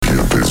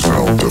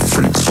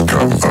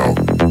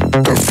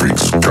the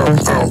freaks come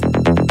out,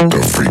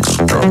 the freaks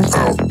come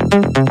out.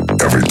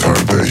 Every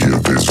time they hear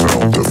this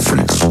sound, the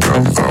freaks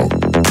come out,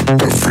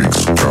 the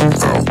freaks come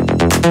out,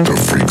 the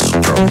freaks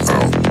come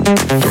out,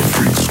 the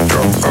freaks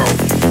come out,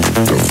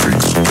 the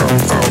freaks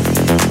come out,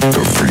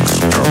 the freaks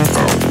come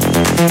out,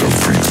 the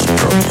freaks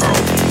come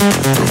out,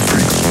 the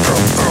freaks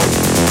come out,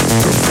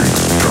 the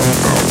freaks come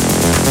out,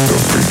 the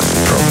freaks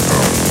come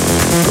out,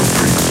 the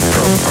freaks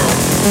come out,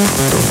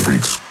 the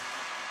freaks.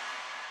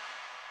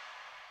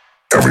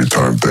 Every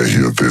time they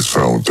hear this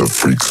sound, the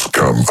freaks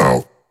come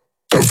out.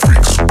 The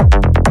freaks.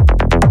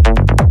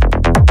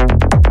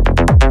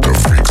 The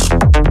freaks.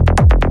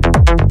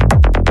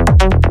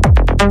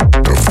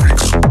 The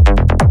freaks.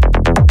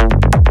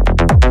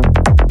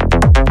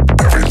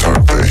 Every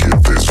time they hear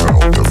this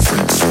sound, the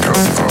freaks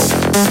come out.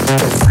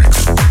 The freaks.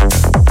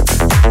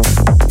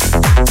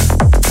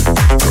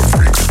 The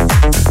freaks.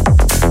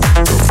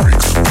 The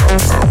freaks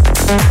come out.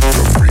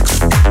 The freaks.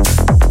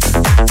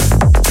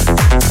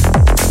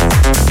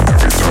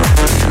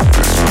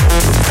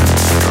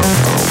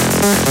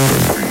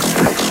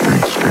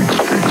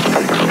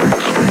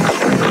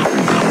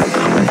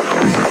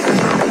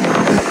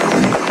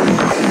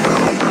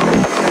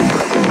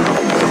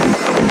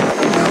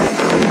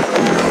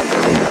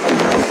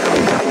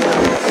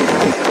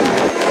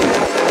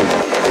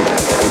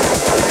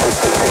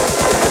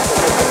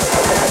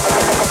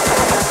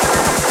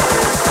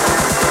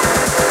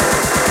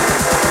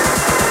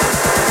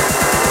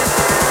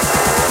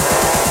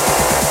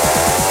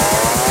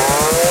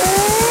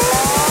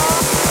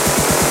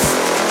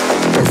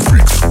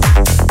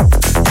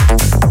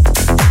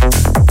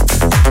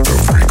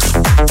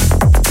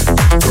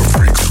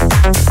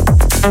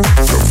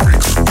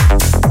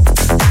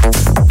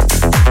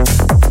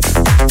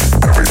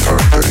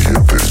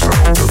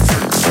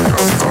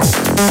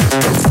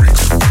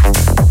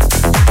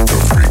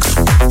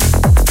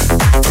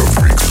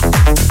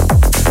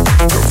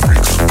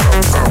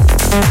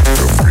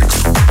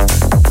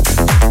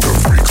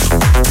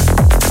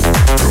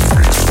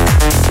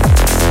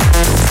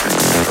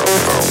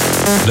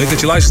 Leuk dat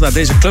je luistert naar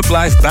deze Club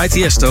Live bij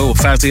Tiesto op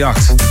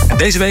 538. En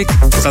deze week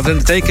staat er in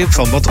het teken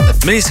van wat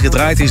het meest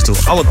gedraaid is door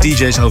alle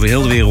DJ's over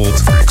heel de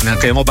wereld. En dan kun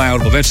je hem al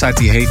bijhouden op een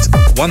website die heet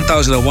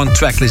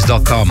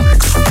 1001tracklist.com.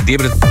 Die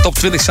hebben de top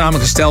 20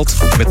 samengesteld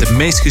met de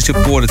meest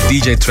gesupporde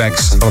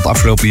DJ-tracks van het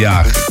afgelopen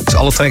jaar. Dus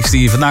alle tracks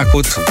die je vandaag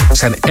hoort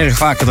zijn erg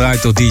vaak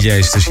gedraaid door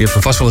DJ's. Dus je hebt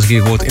hem vast wel eens een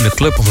keer gehoord in de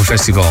club of een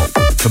festival.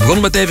 We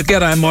begonnen met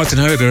Guetta en Martin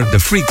HÖRGER, The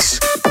Freaks.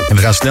 En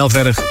we gaan snel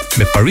verder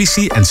met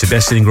Parisi en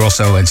Sebastian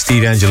Ingrosso en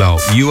Steve Angello.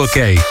 You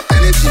okay?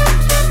 Energy.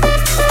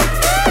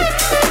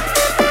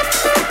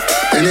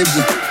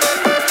 Energy.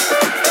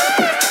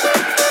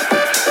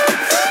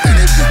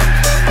 Energy.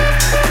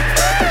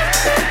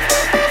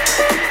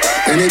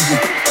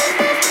 Energy.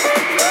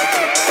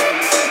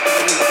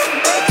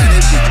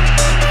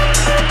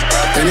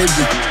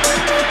 Energy.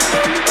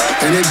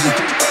 Energy.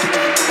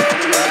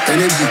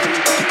 Energy.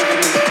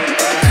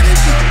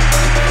 Energy.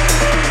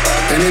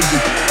 Energy.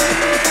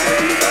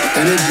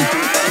 Energy.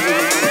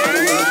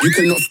 You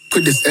cannot f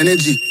with this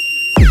energy.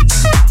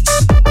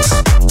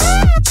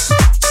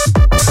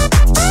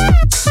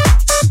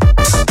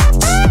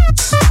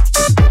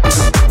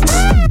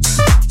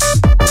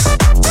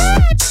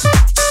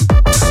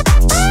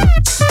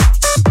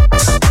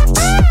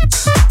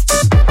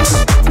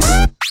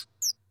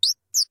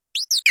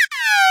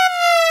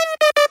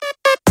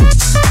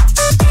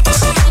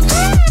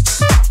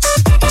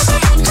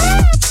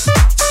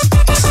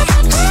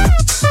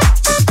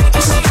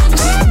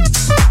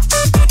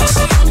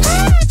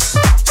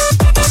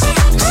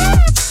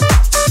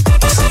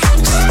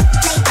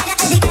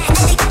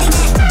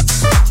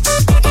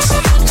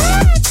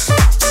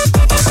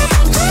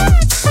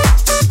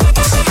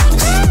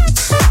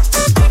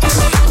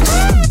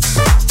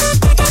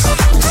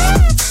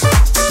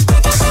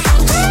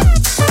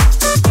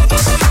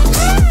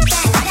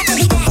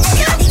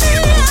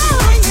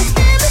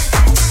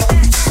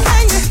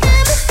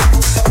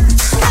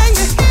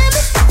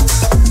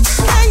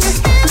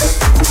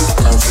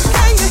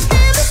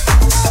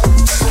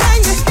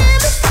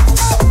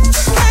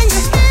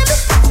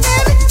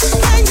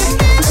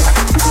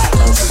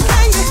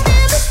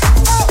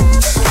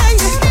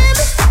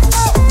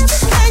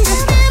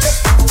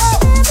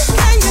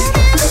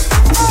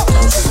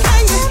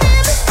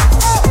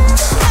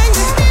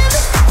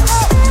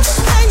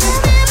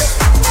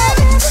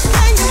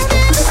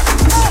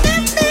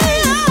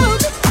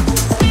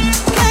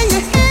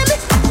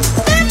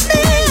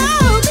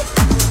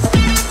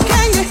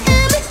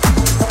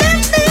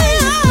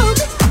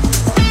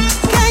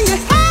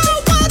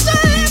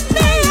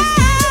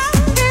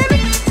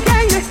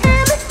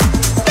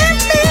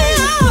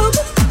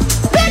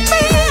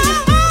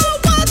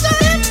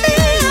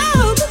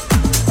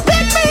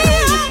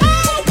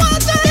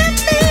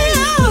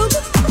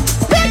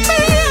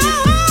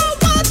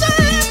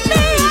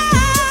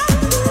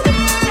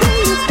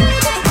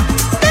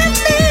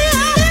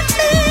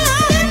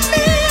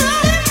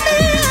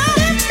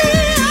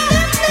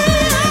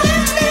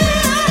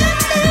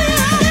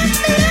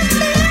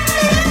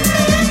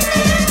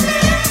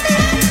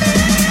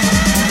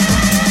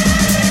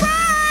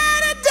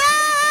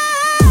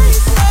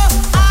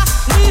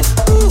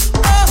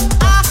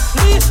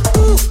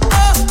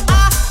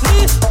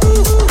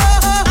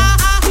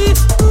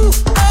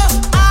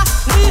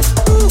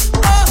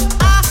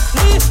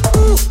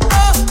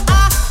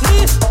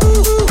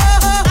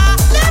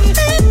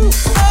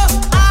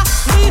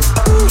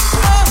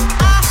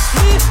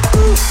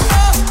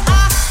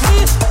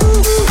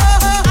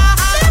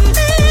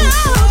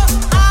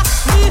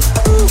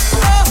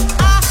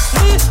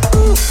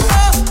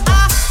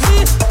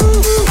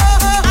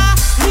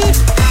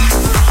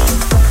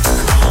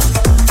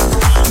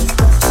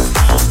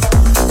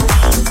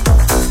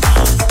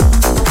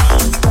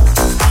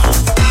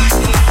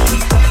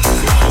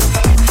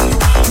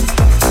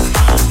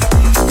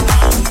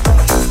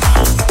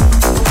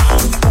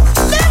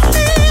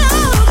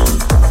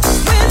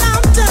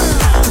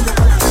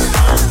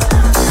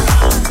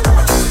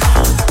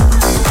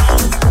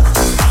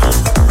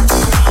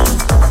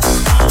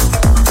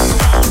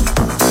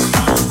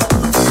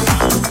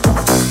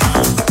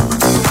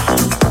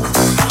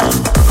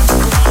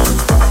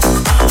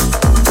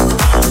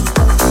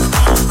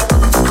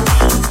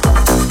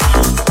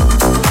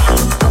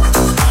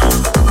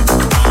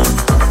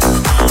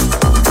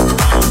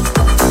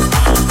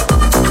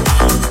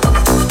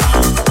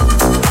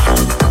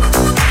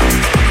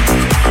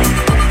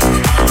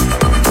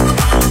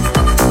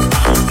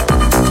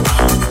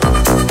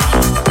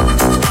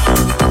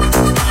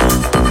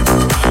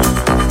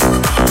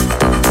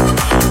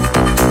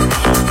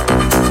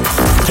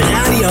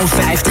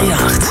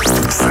 538.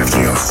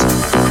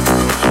 538.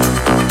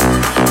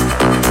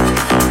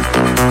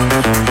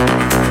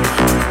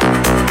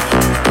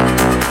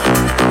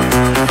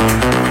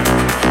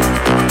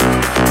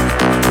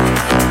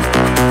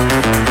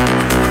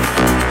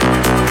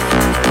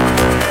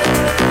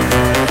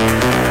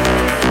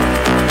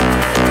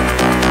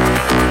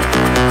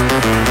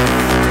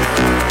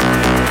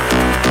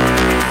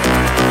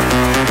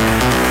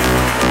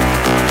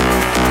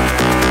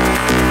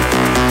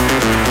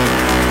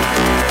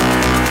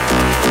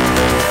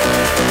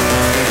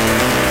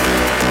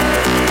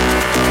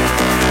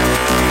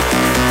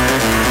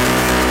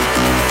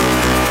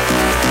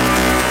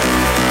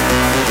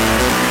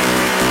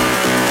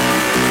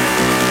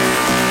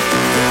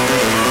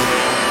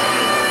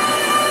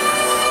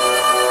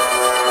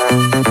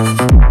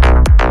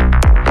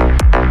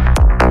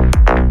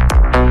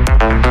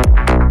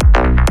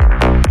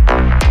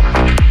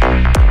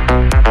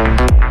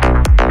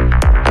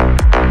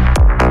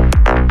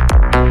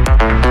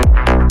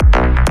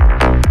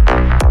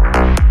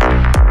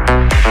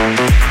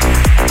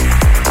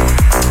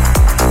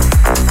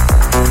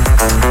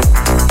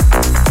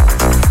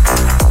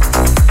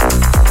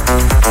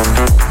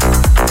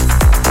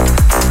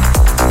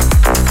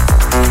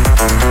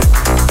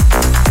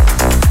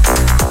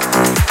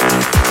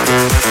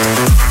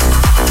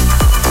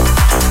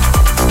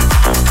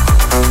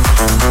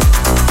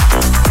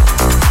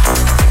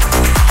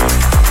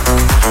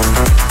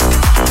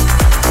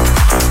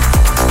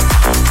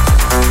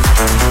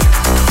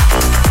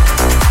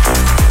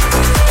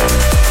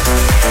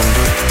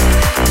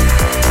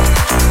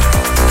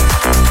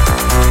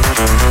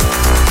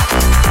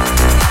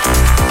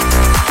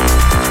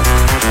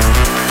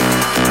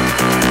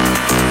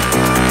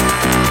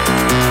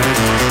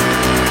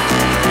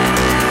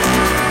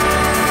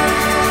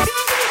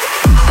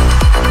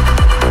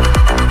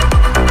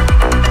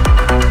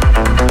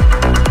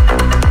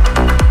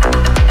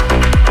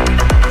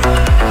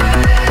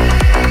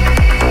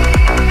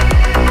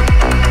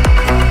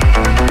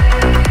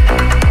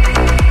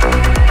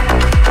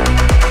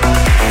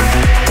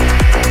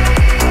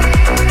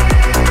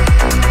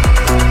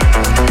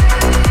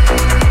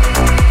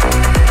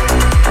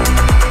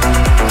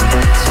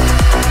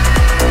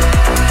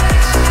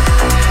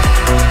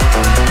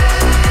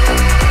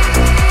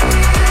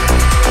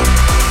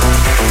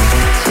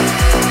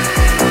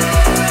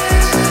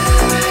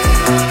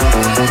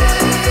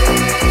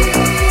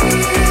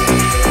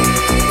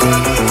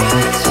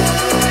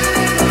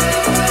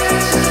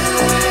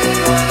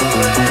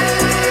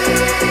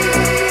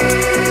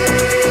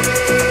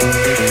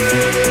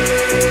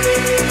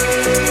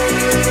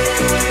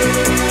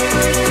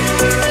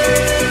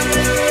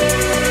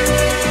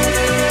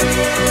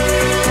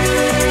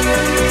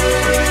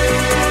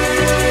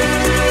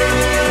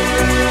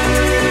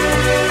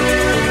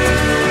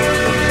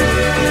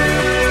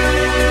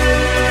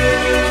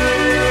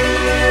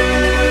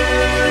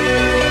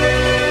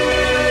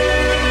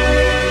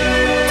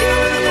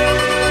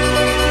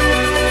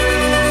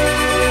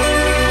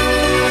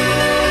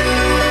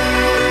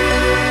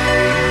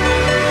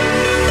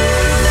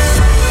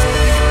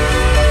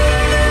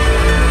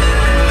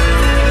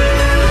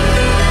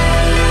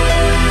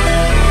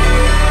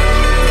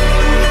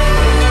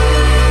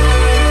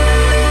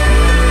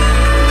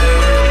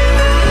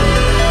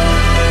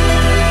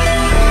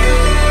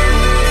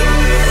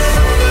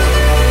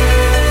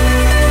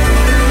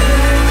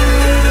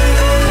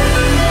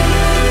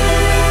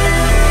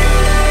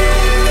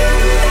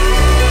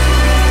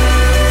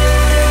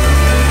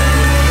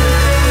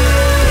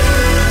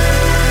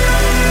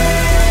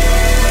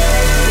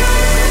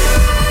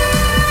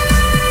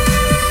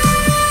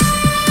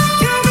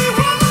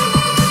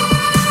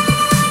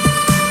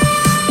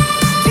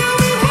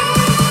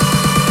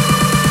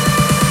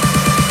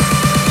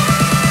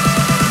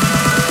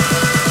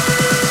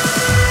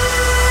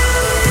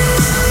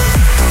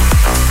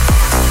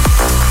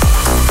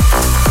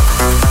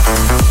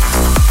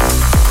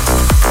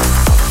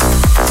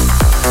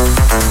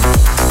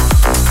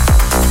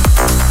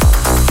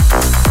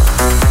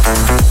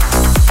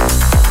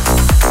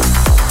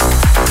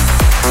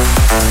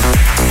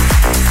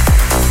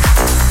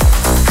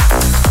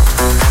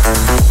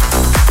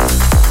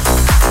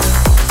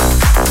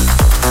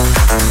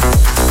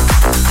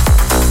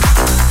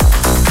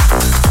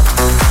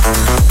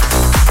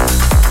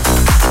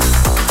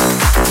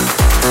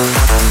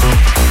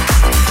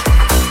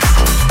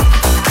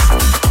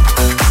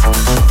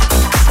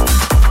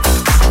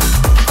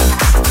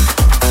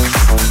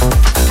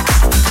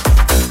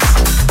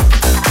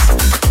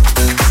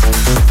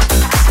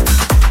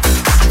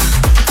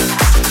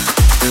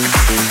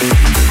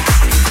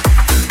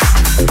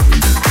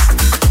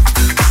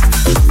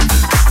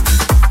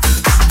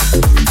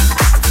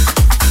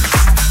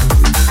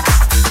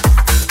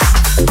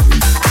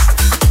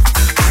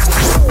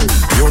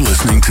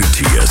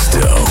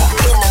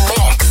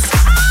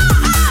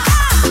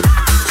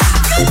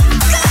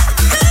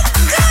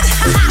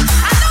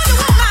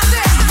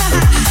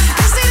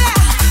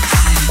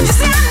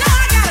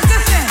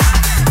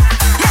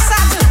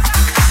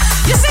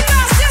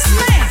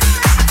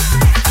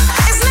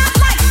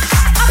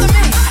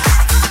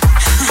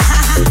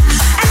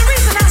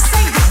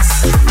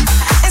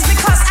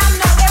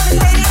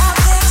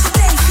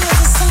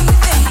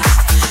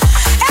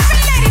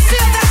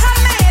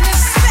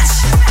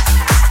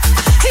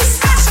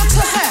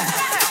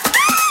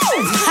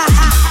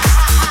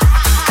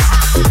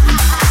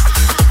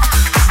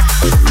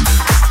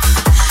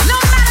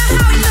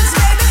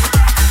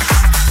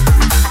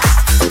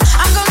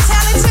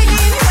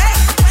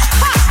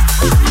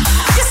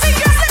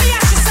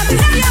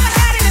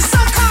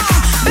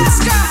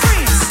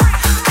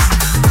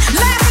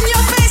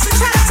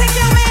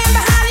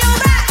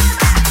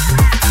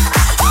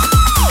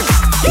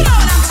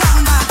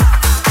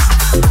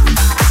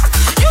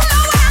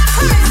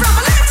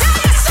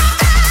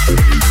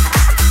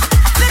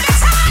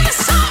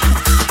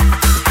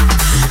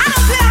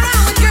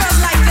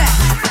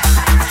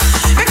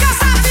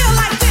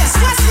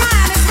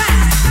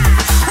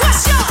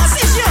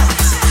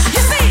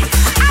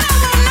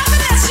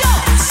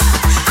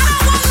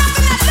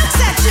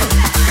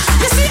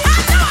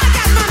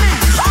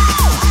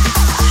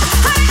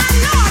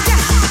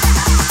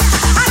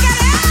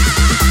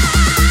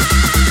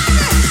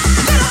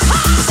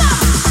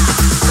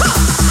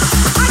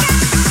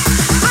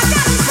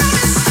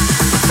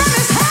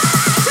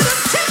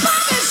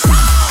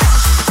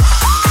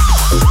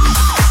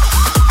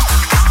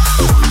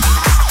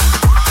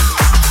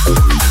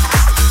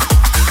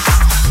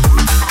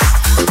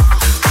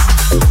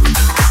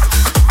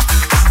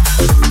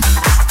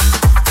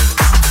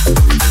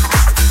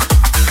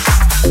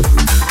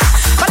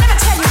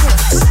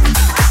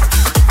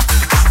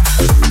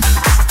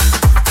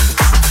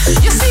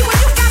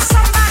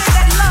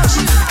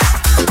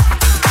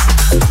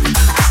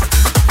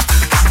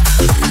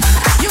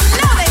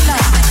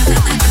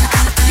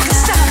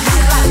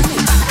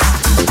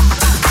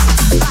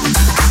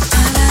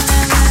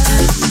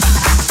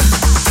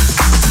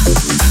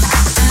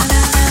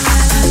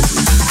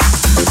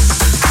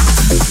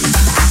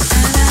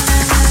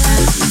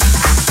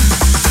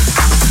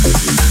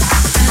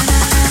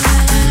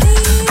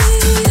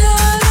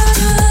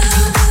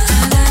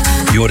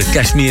 hoorde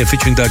Cajmere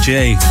featuring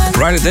Dajae,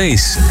 Brighter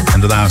Days. En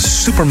daarna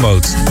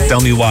Supermode,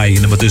 Tell Me Why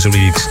in de MEDUZA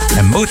remix.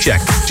 En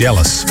Mochakk,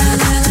 Jealous.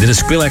 Dit is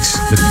Skrillex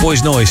met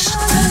Boys Noize,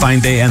 Fine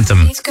Day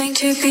Anthem. It's going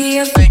to be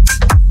a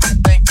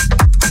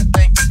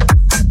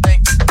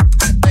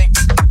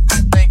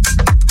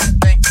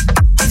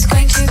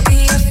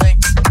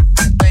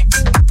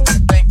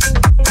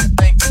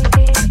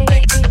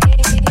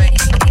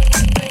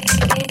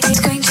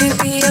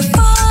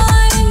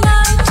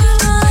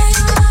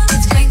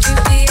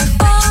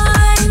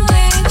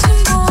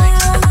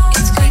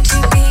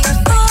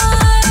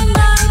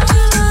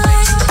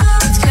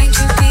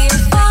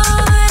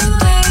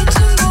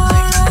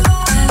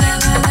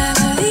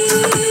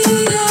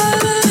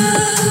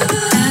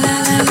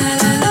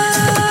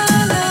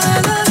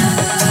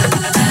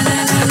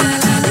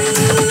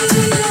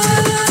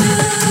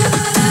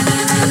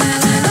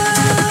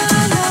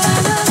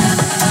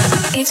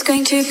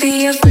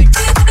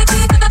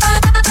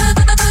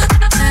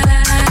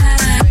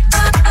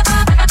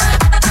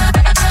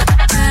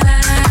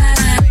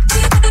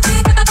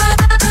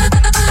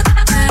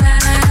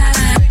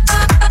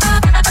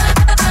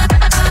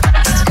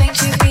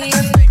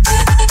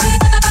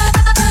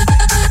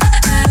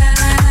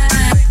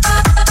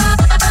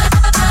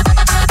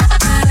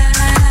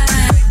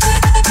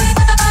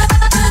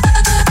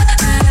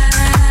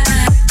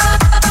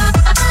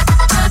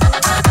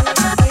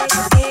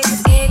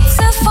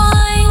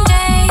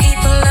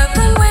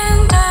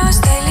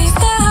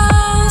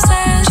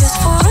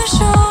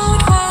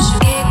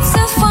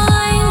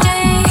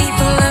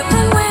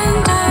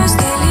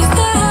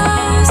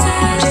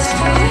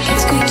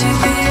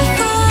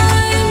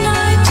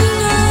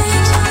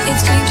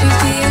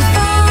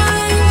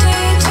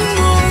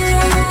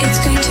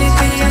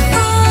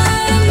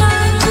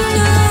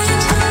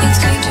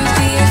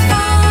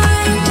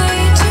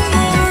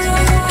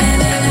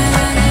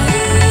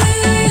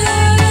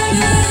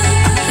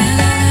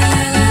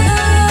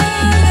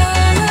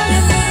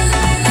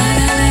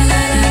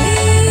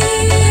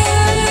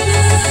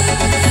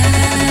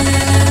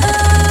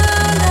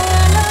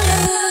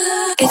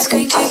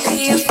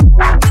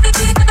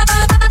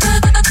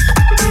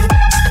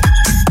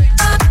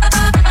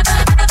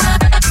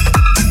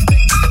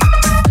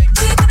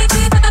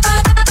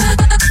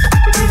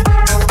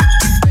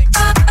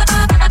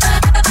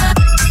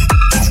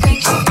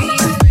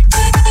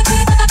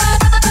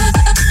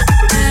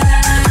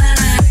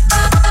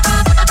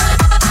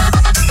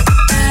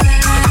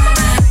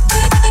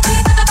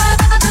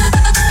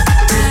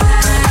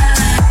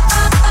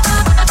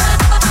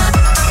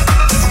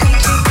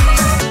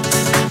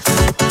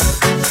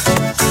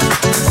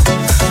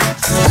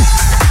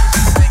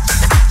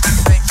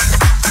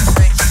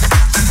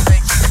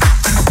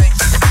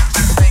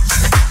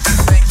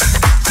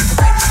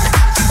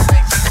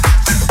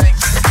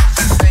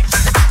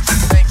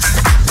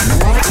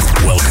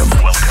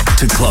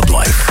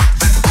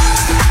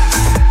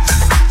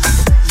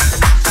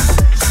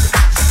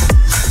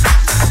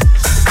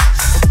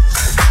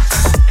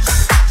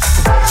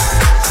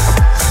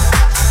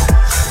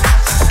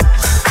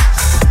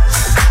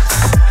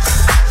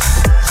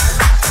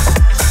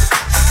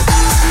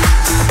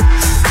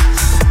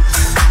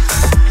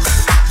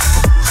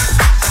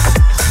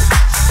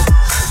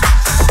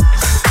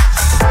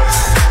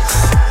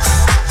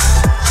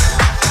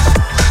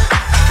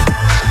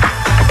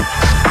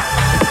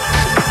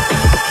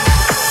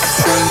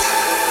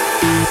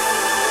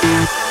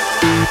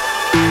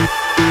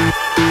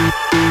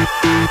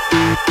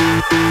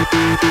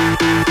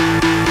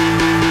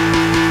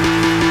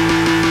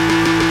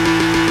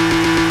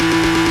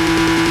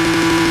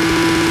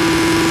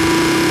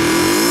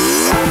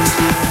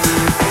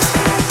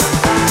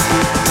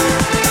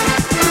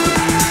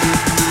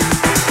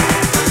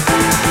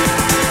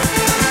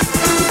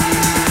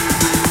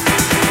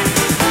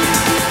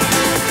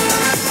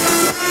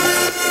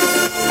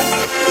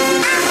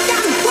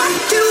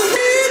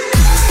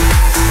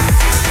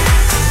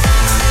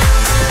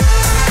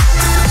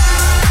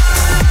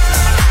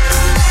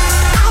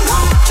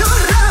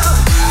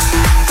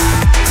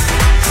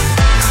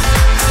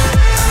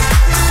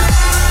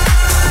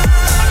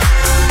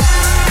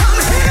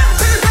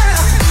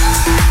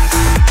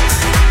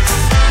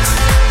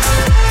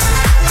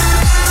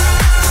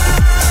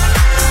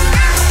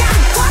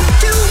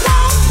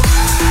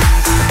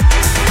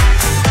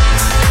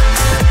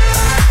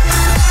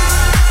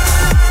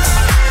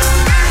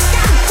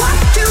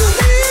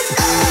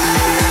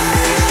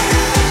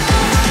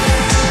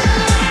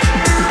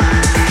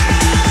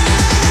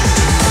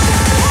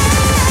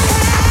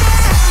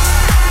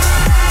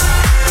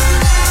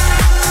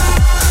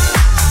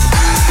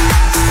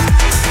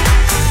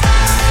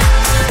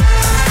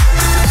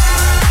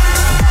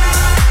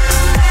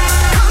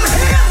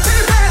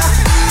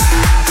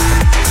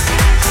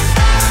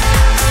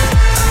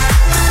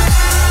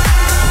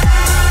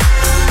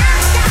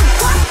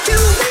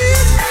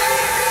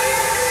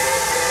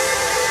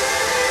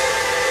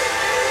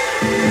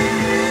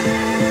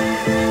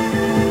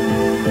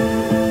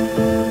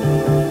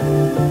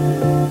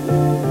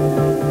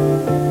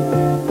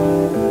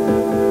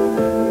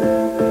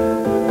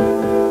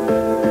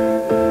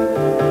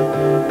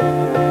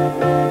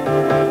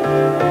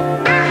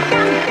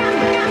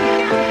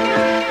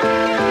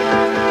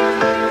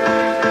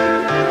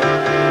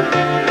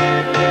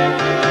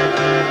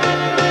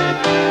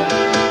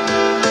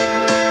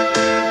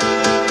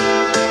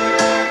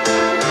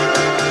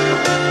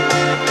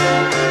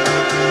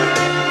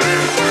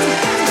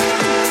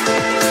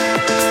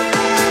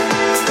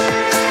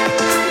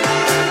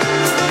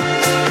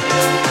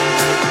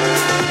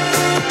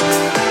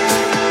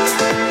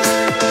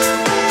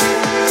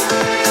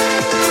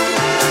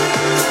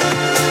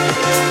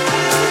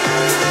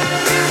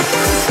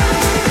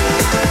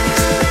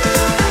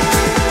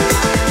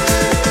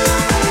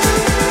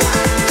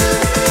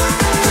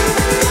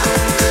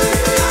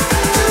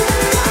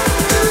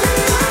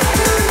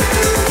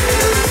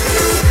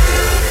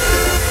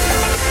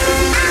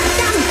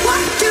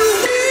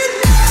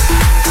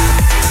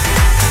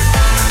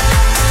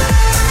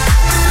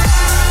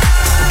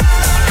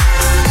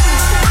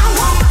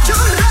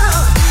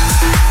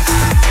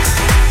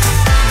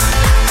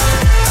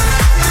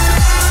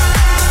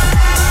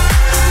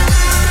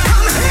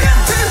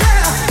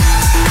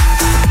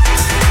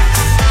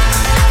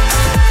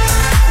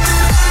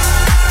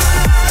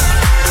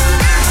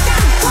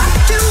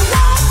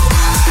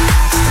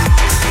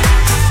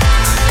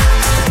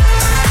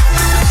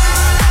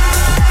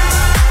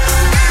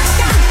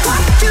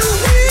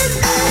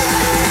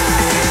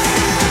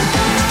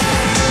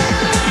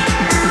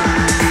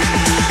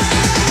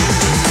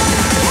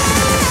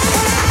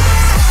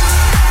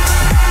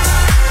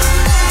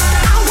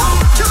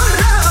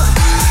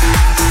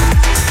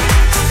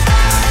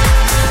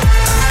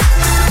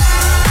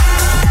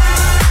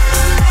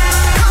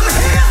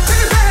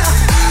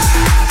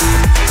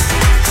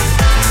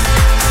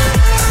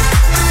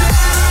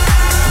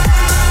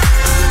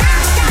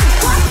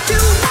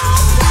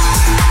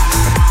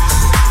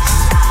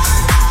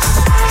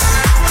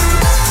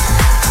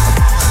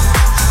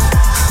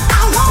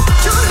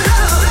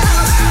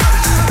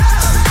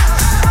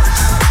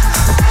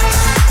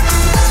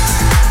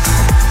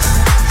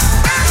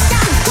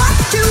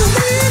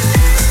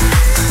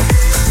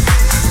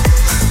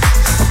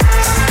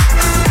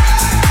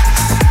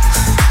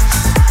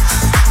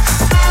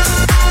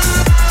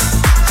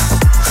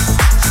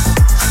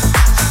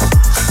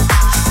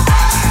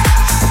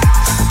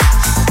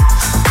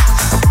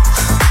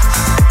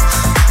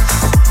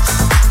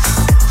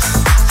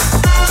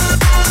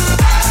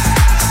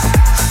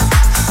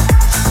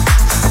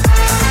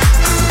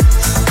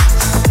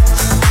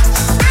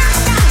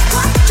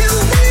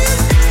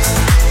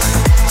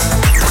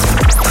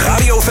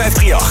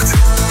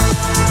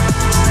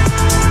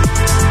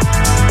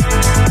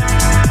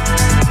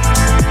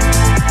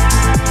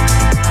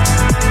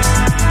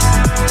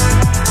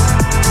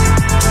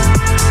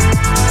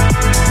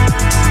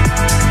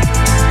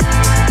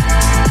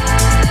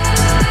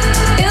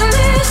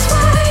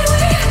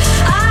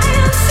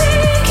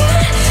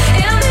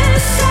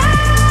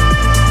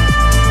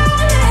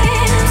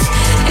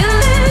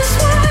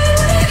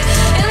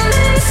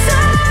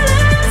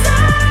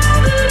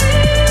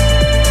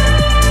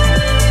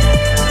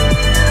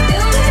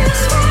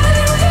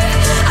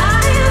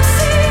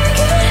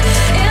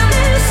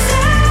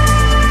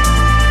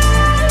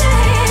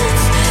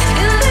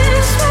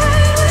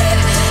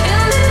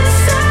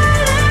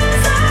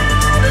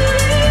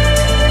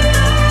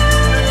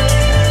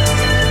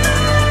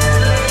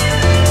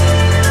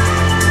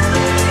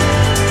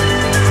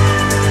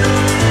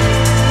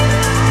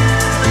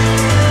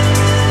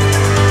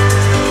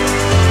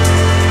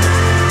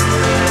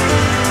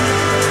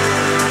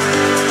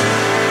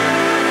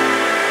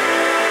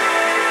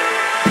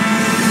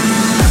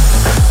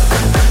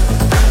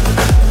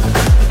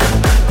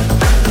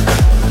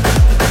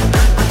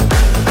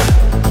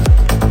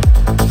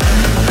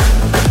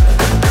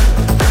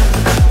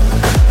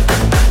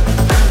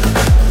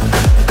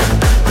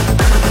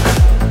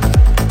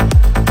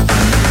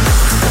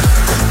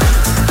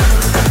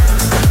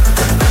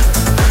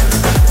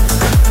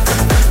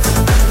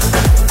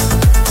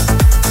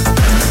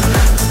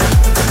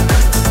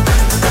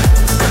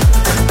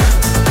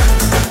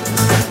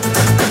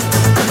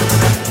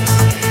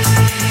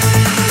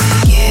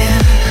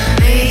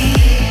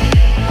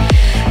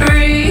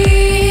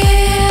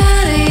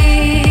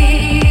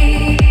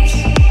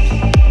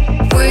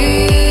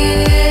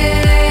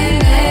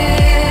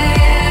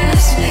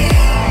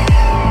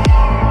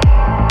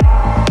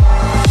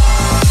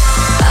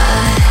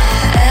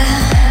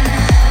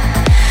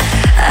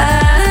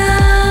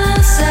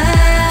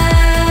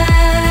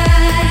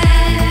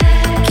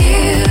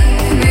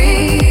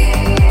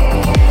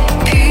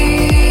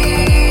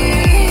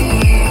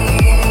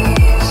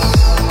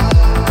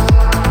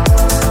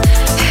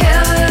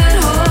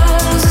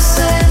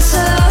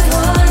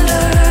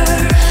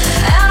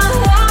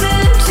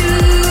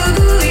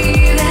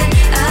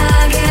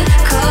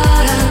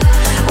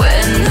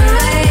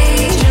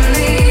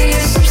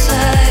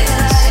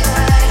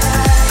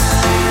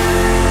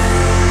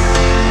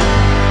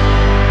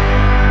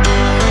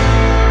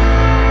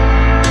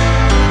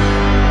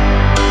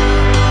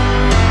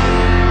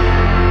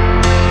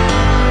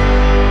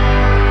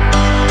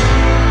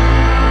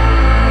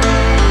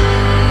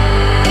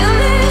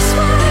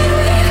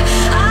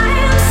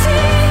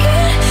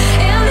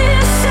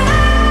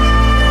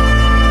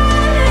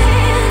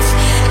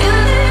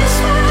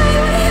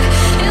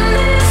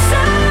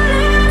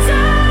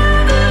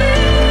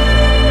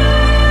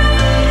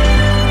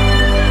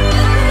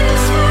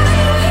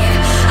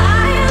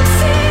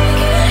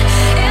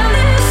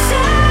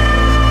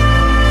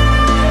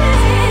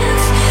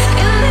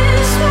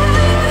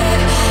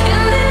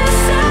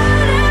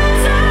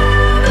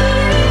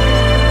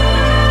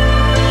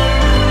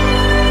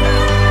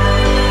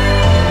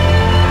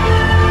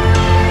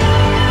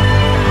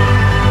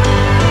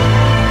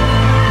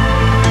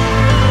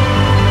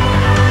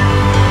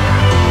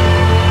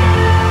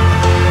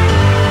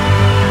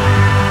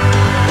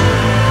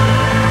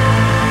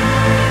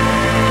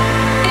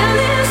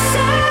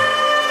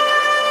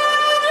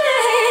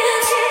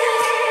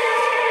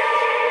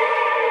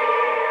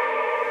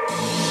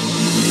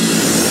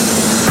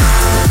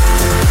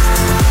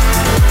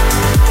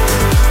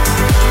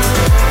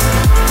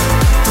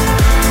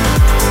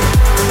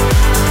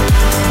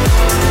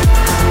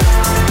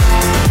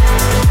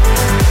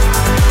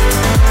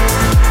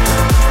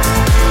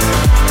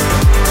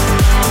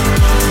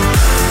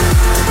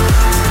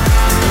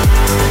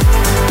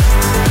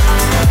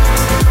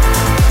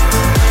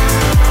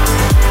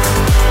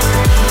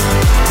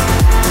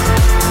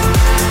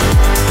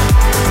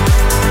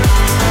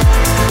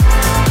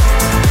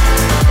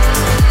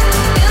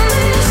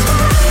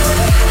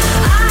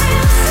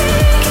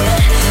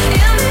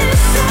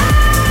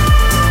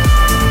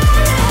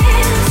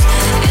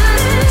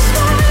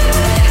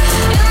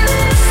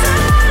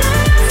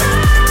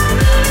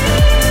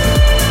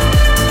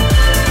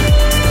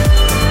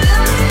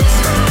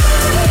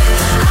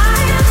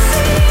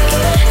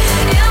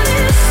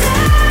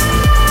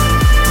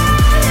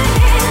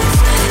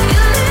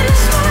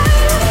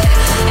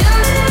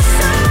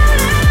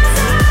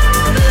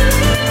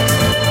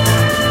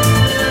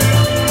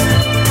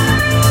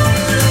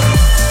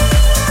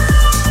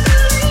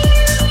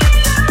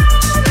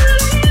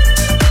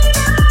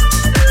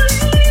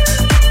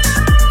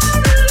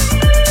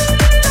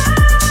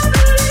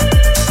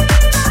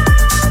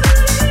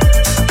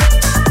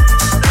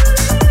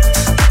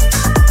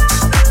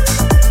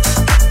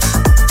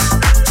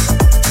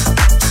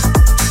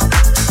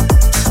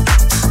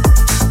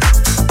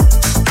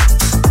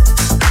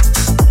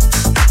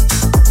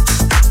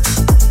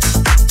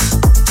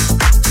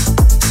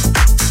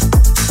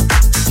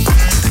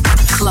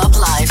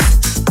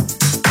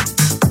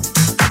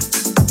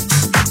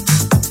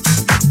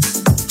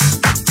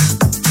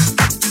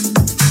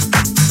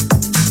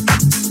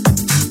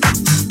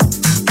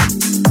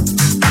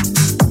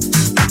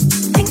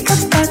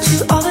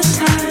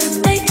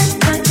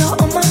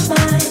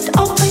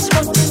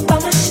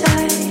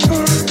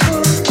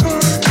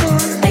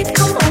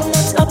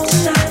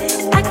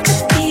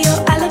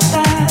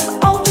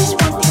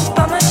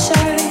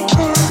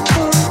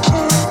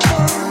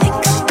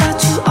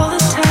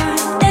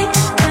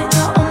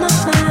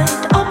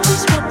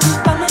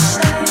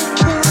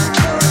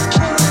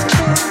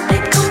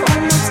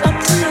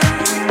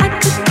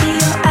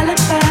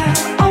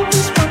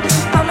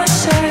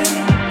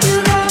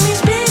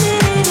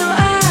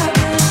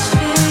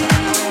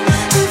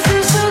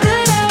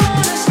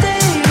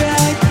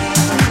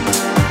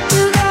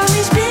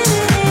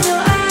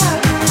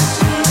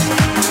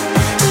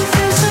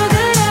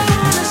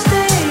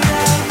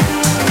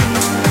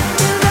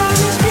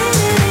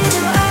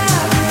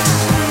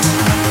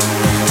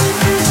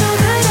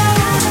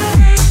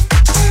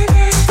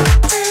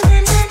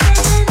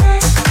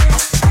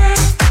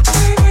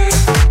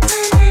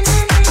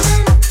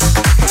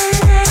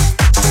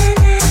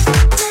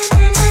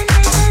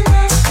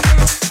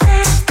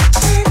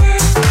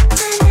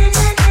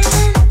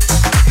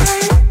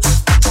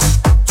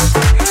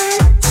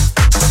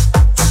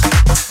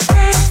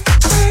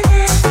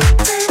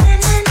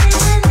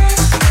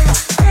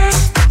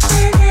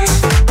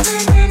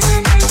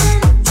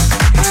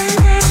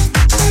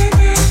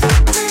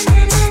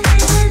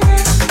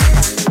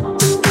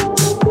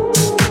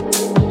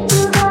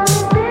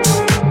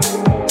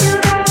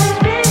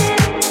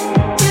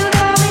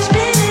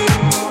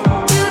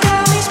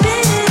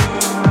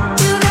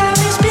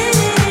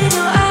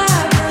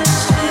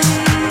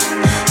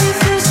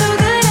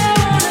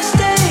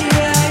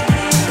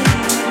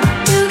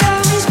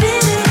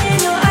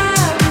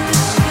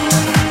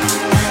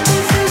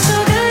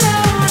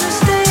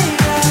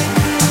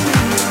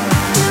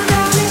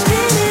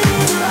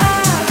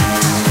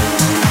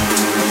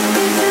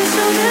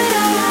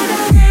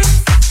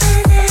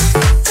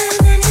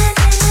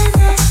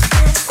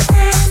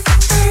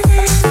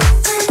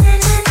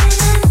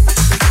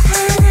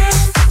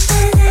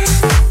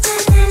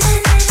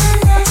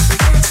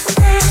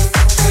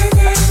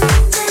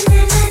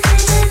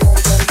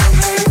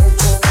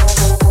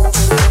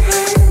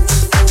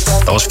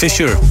Dat was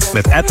Fisher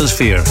met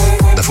Atmosphere.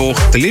 Daarvoor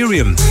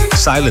Delerium,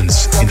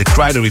 Silence in de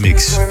Kryder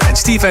remix. En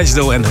Steve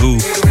Angello en Who,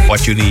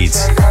 What You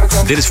Need.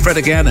 Dit is Fred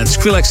Again en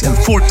Skrillex en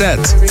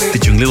Fortet,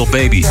 featuring Little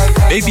Baby,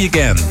 Baby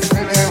Again.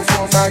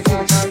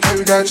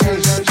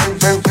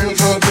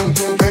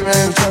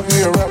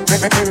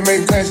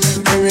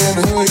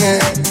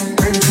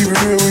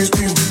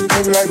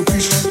 Baby like a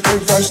preacher,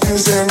 baby probably still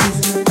selling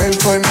roof. Baby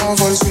putting on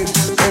for the city,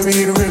 baby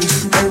he the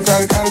realest. Baby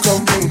probably got a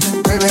couple things,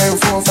 baby having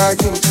 4 or 5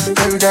 kilos.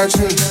 Baby got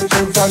children,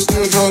 baby probably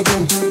still drug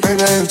dealer.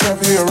 Baby ain't a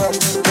trapper, he a rapper.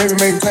 Baby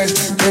making class,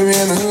 baby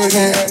in the hood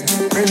can't act.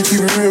 Baby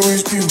keep it real with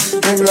his people,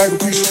 baby like a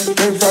preacher,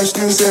 baby probably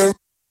still selling roof.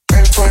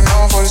 Baby putting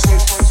on for the city,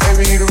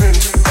 baby he the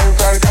realest. Baby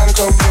probably got a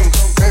couple things,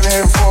 baby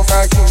having 4 or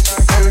 5 kilos.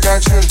 Baby got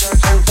children,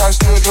 baby probably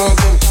still drug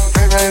dealer.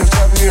 Baby ain't a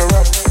trapper, he a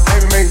rapper.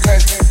 Baby making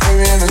class,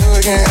 baby in the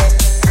hood can't act.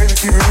 Baby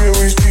keep it real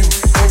with his people,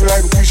 baby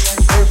like a preacher,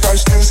 baby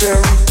probably still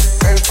selling roof.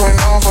 Baby putting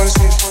on for the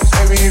city,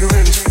 baby he the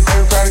realest.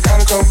 Baby probably got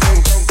a couple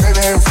things, baby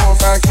having 4 or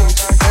 5 kilos.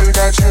 Baby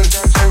got children,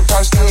 baby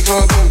probably still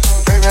drug dealer.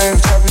 Baby ain't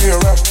a trapper, he a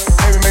rapper.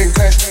 Baby making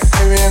class,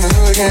 baby in the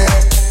hood can't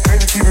act.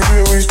 Baby keep it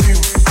real with his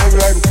people, baby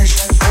like a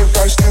preacher, baby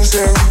probably still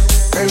selling roof.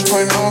 Baby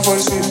putting on for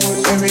the city,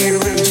 baby he the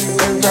realest.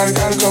 Baby probably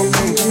got a couple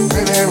things,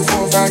 baby having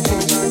 4 or 5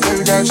 kilos.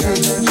 Baby got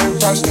children, baby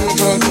probably still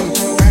drug dealer.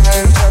 Baby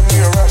ain't a trapper, he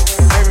a rapper.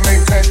 Baby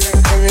making class,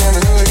 baby in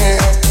the hood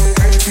can't act.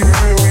 Baby keep it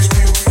real with his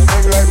people,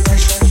 baby like a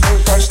preacher,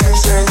 baby probably still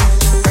selling roof.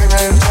 Baby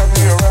ain't a trapper,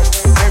 he a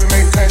rapper. Baby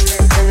making class,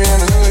 baby in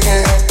the hood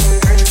can't act.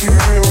 Baby keep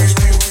it real with his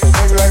people,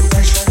 baby like a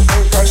preacher,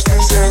 baby probably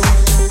still selling roof.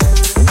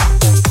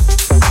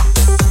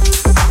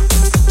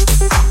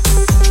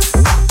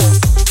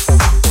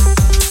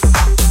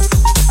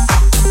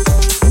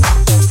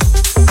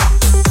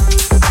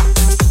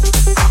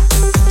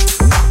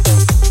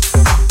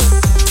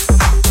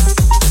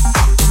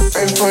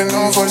 Putting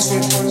on for the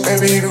city,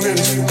 baby he the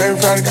realest. Baby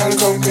probably got a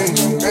couple things,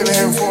 baby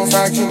having 4 or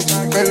 5 kilos.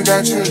 Baby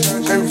got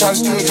children, baby probably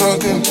still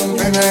drug dealer.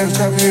 Baby ain't a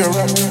trapper, he a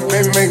rapper.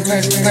 Baby making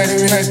class, class,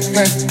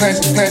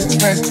 class, class,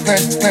 class,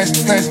 class, class,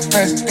 class,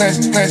 class, class,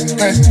 class, class,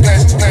 class,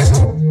 class, class.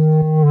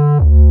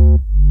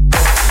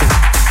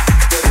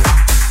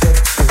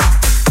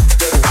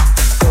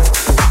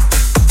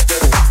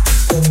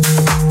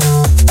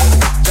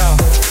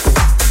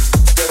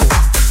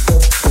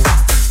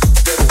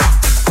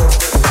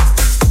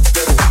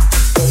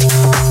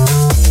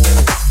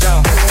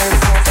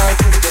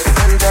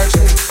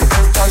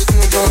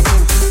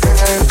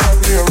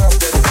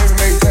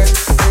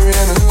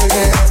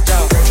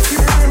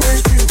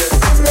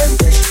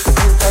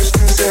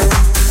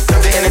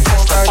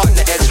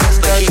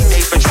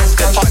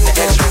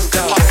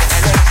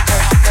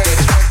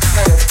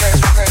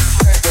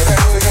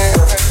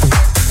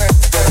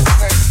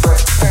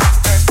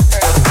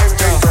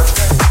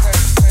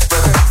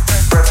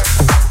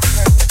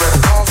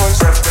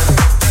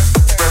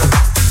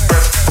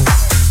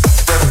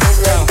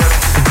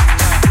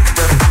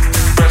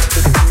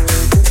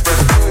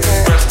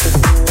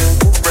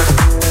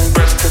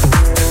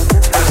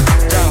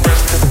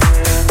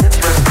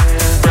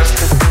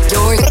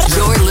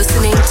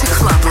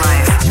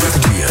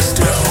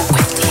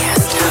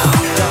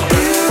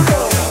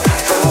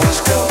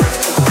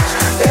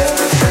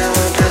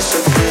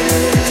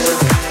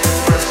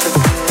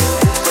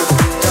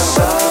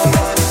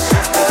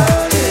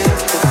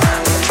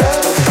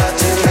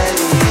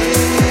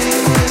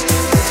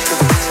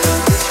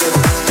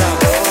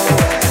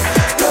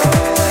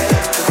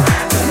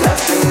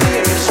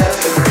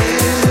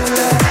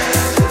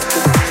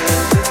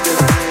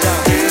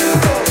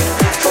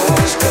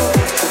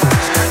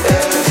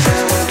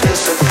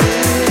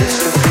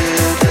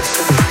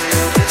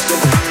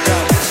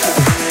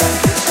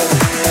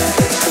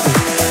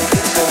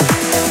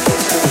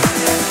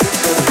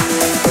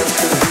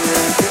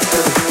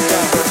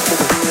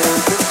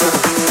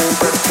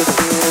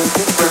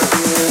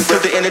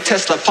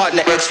 Tesla,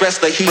 partner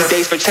ex-wrestler, he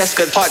dates for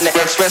Cheska, partner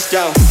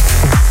ex-wrestler.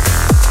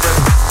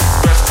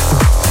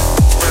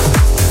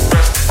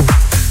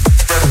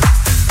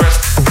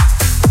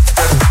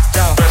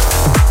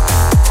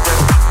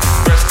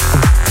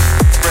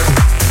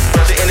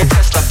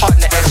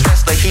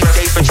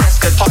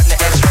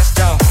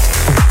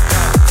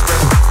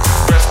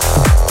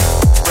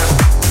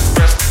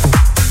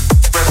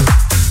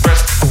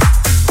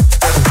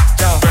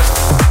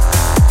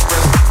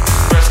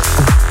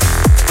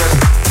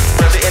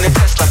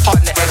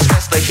 Partner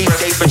ex-wrestler, he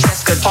dates for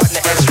Cheska, partner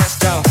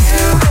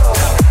ex-wrestler.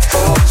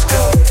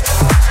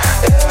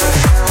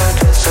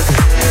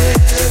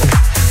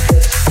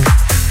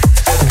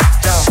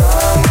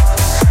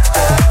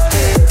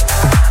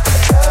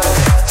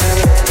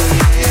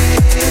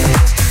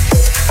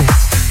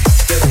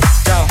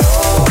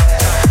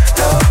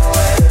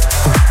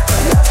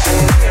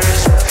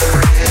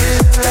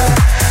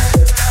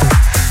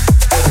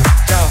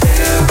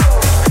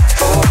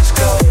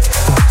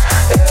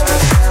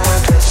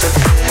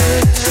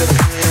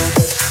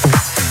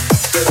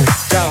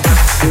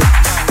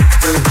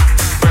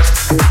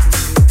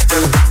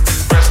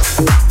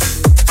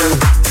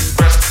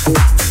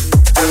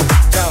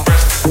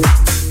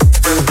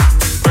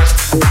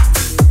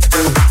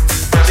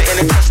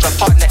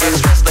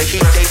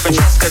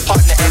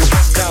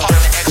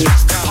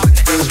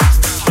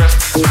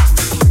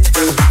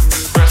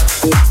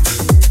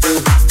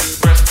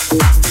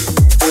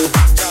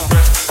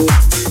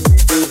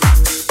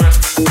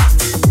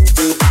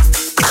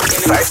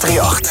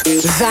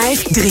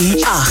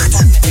 538. 538.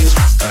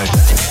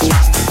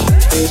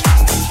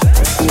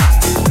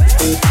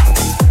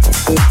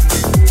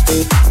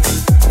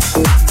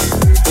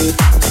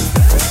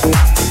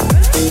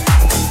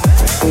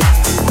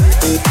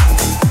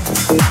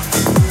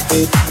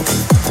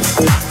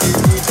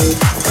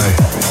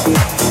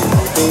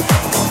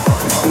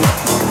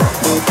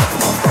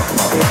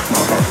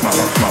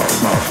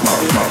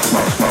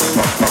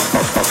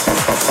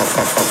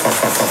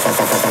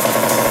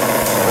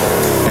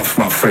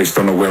 Face,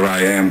 don't know where I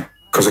am,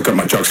 cause I got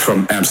my drugs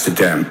from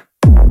Amsterdam.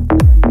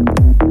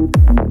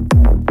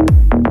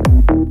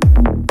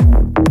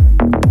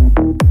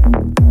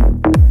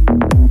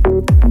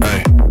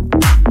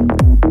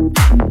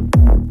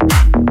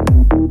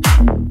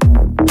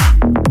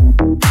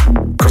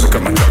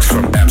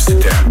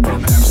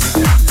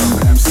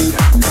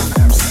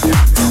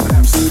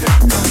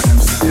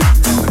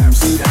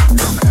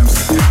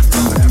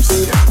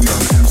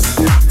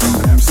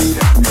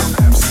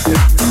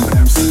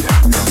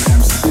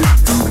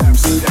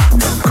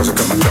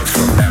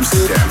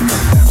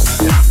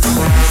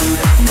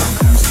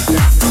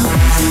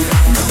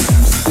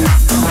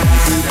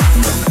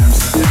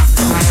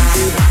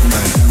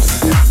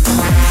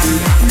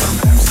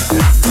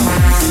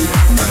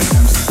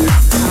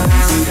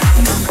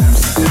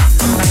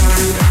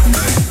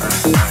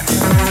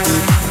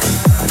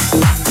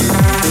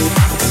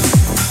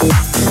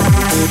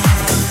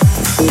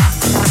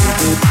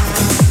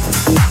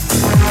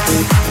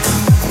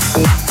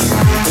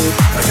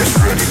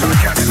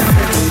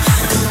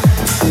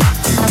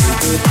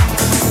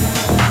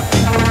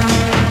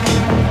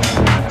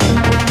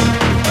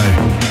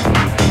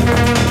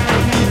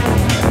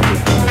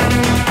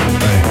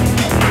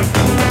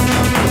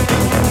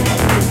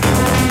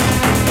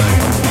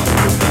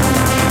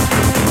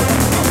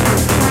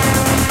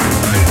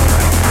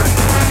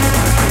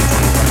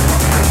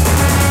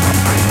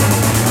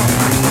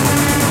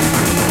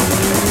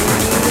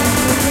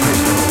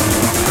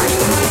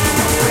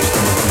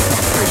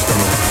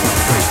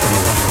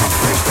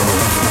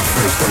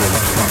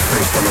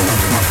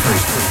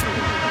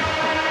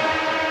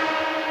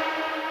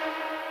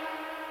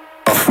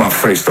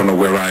 Face, don't know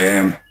where I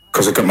am,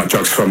 cause I got my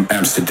drugs from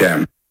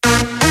Amsterdam.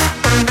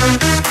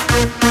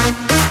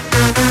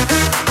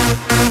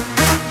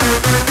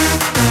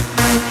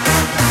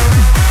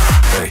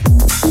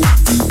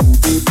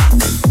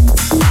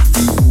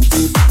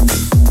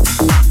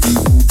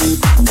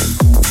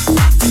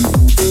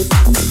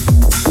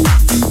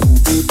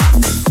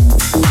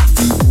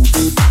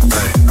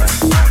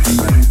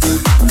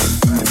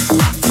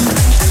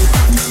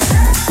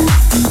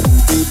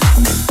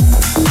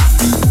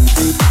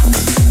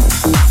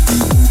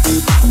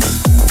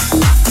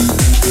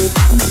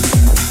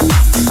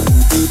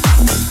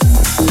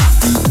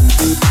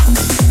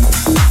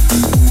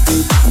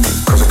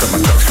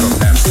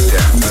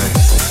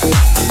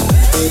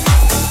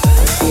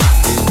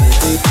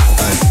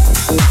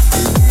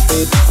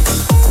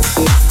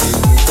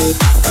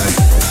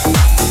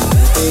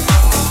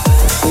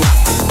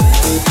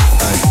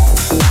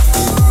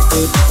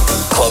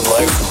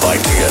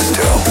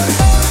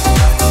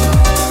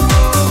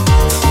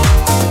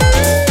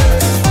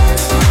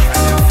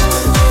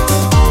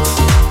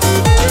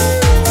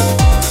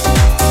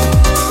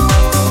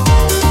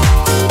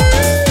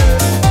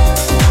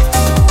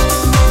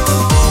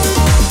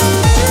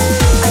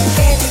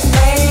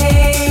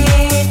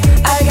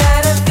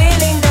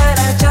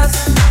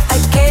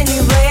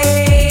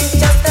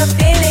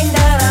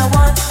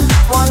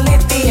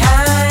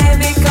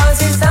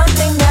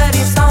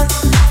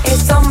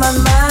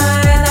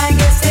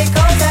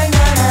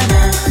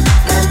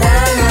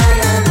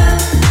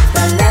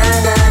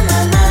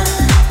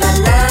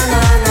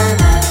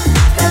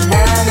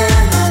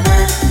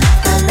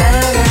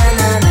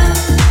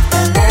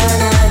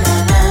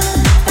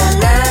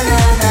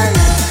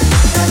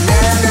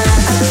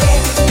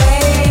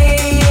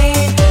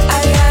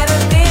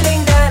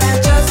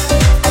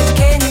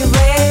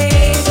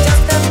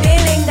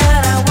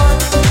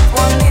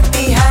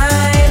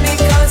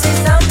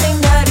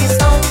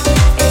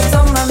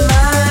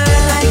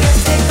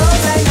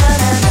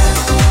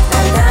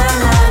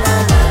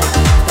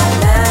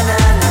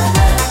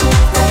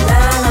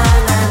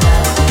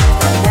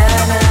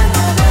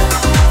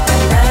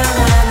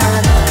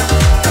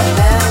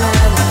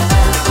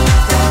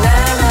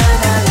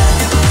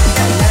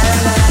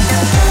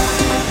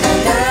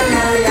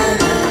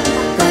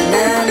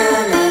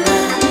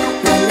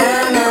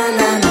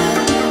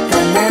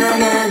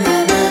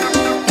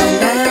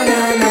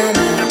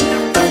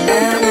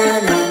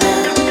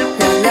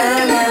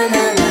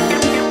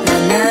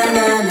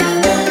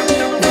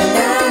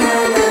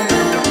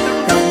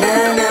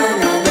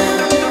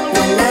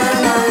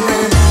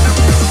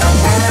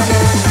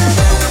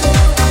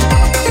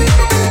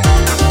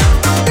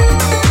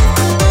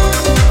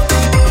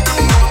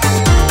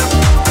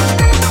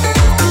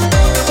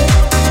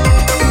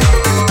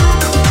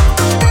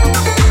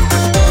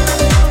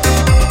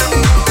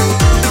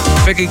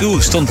 Peggy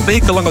stond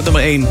wekenlang op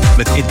nummer 1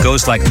 met It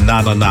Goes Like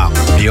Nanana.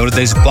 Je hoorde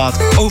deze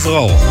plaat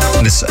overal.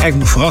 En het is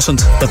eigenlijk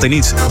verrassend dat hij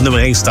niet op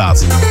nummer 1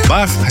 staat.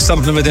 Maar hij staat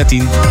op nummer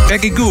 13.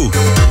 Peggy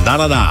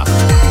Nanana.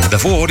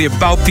 Daarvoor hoorde je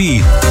Pau P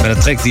met een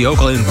track die ook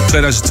al in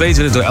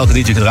 2022 door elke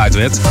DJ gedraaid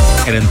werd.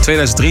 En in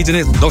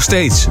 2023 nog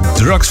steeds.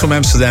 Drugs from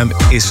Amsterdam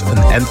is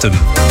een anthem.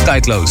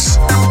 Tijdloos.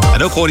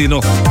 En ook hoorde je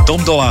nog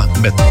Dolla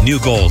met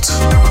New Gold.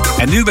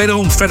 En nu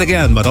wederom Fred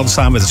Again, maar dan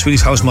samen met de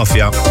Swedish House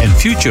Mafia en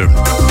Future.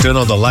 Turn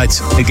on the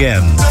lights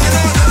again.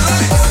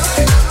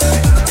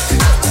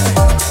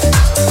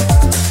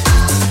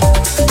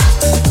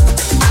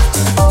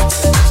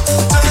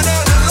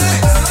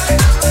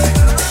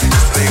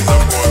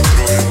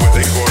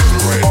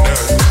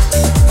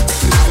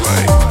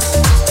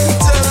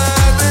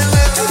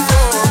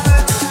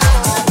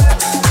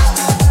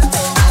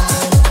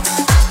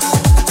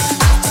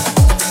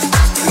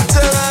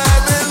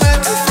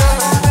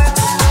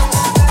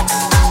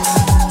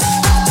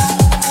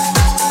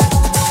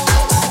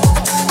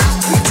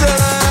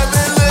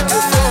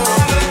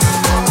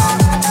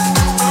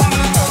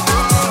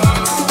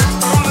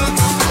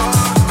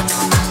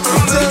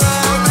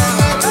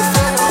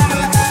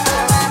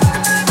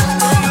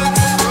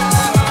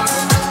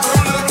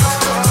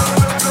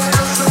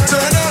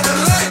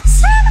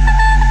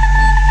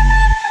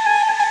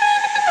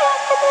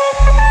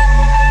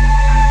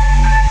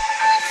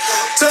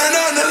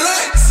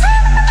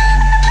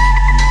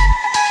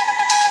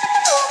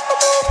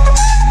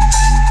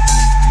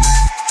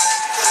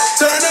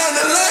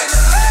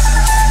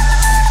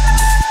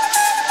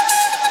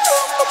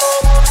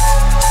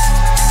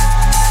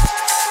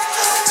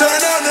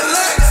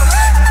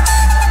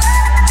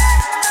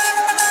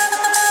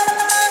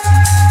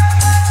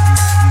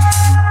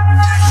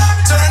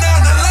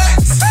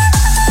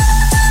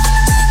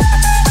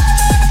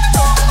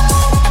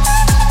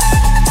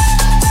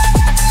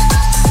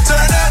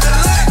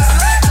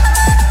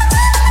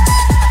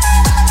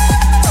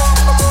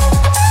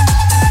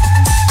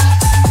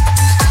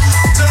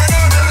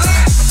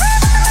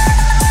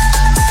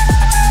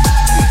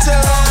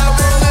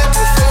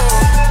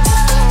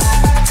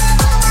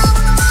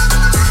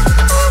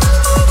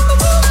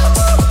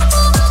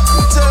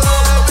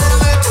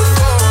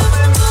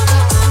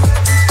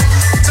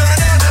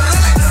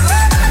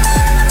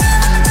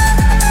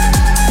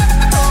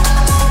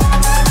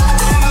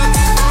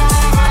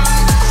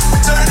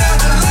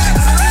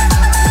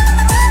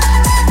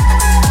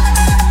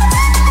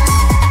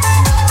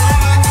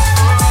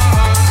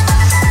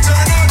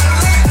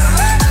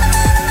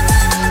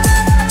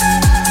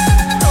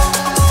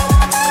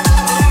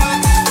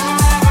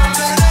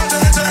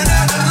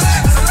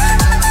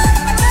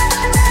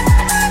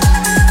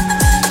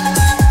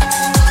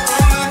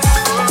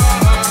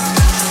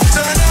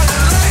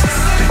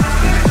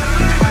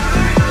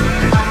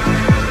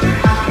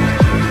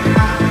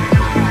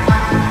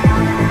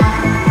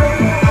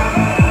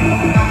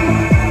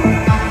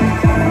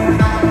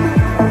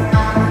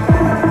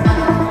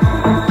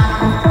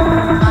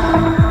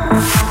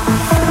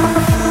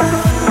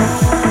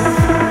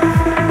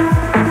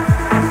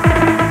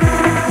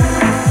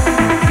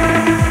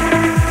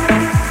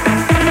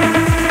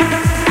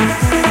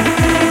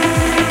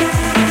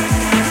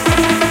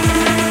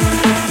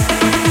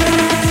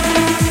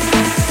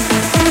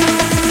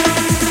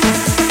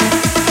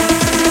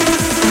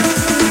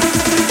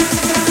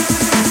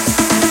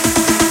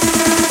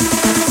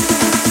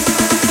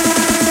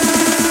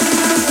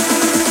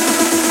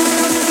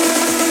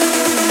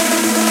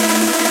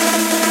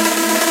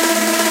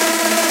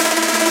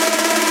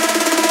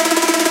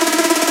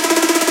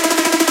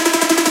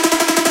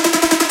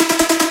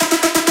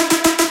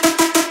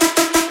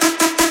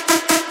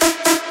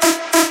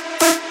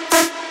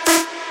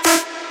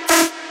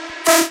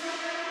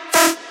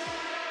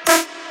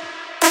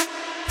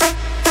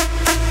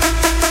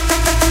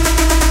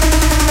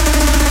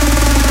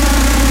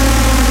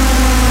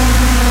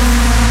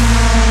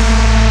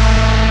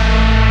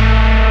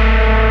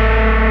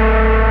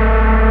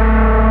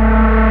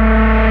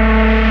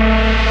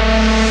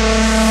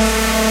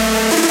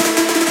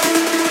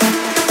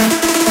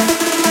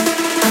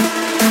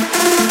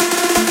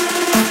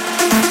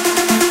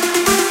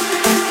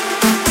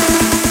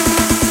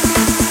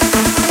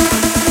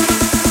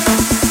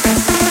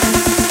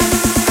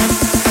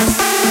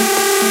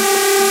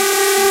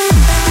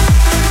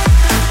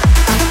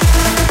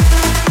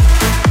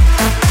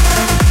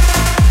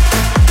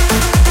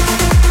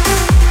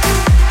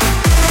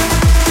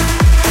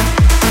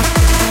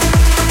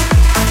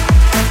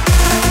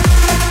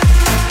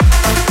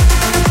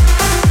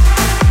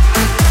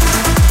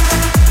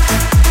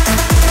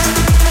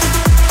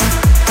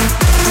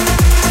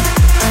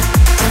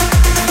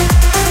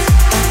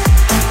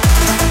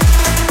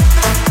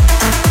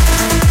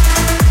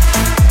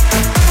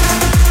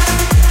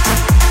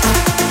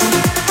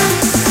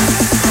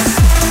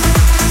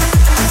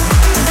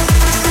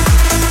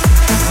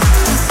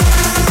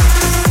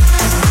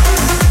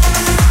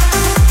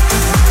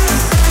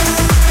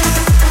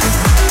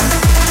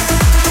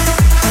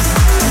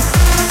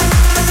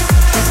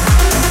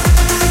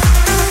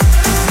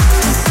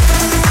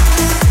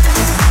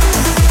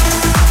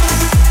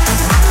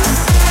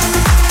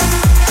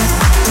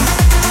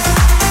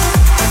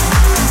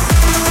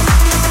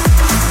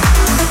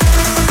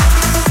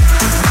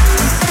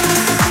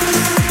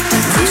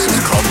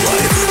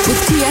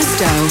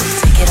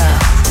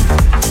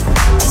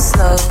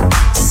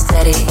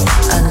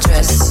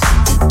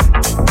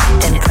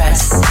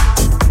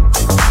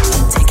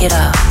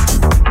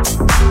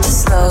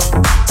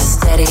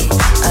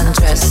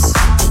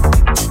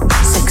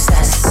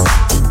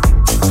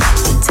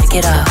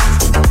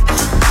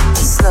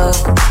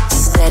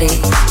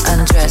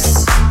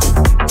 undress,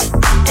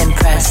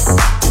 impress,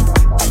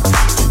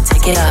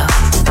 take it off.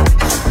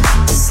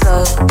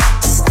 Slow,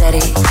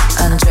 steady,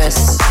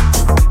 undress,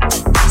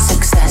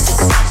 success.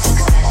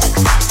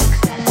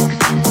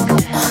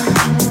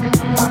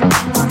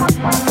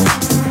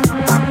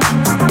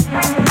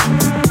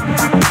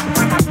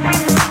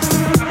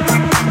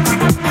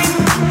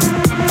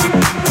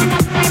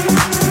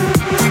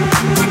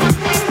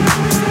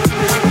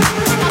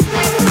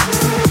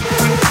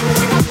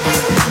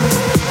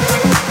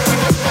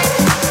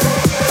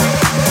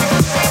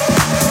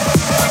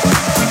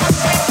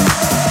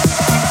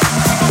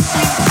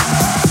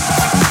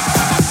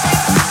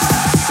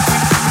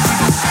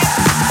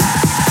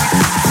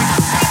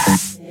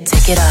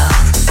 Take it off.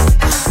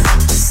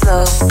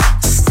 Slow,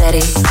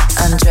 steady,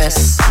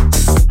 undress,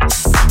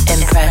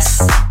 impress.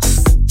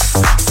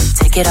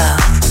 Take it off.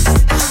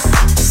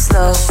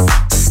 Slow,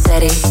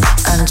 steady,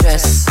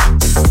 undress,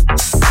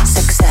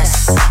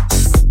 success.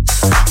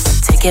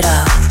 Take it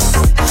off.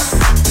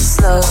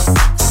 Slow,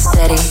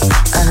 steady,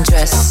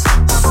 undress,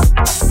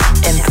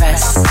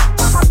 impress.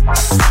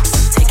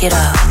 Take it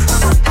off.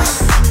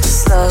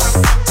 Slow,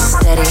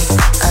 steady,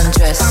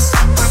 undress,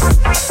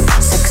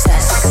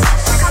 success.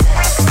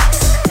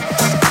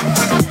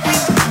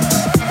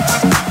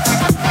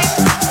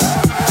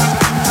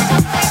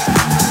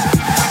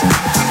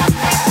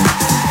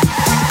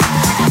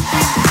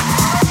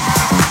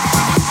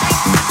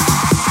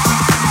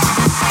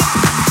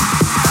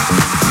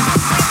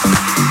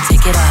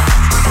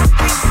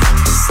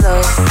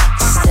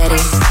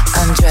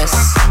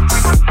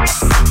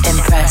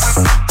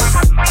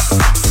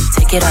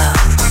 Take it off.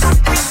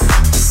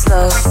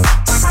 Slow,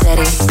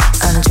 steady,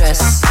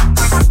 undress,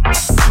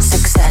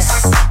 success.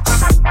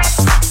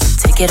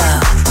 Take it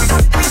off.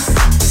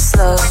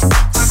 Slow,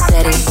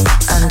 steady,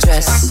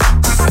 undress,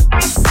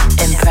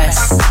 impress.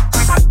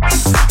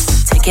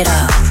 Take it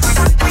off.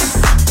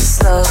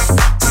 Slow,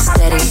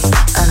 steady,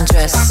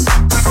 undress,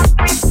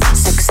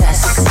 success.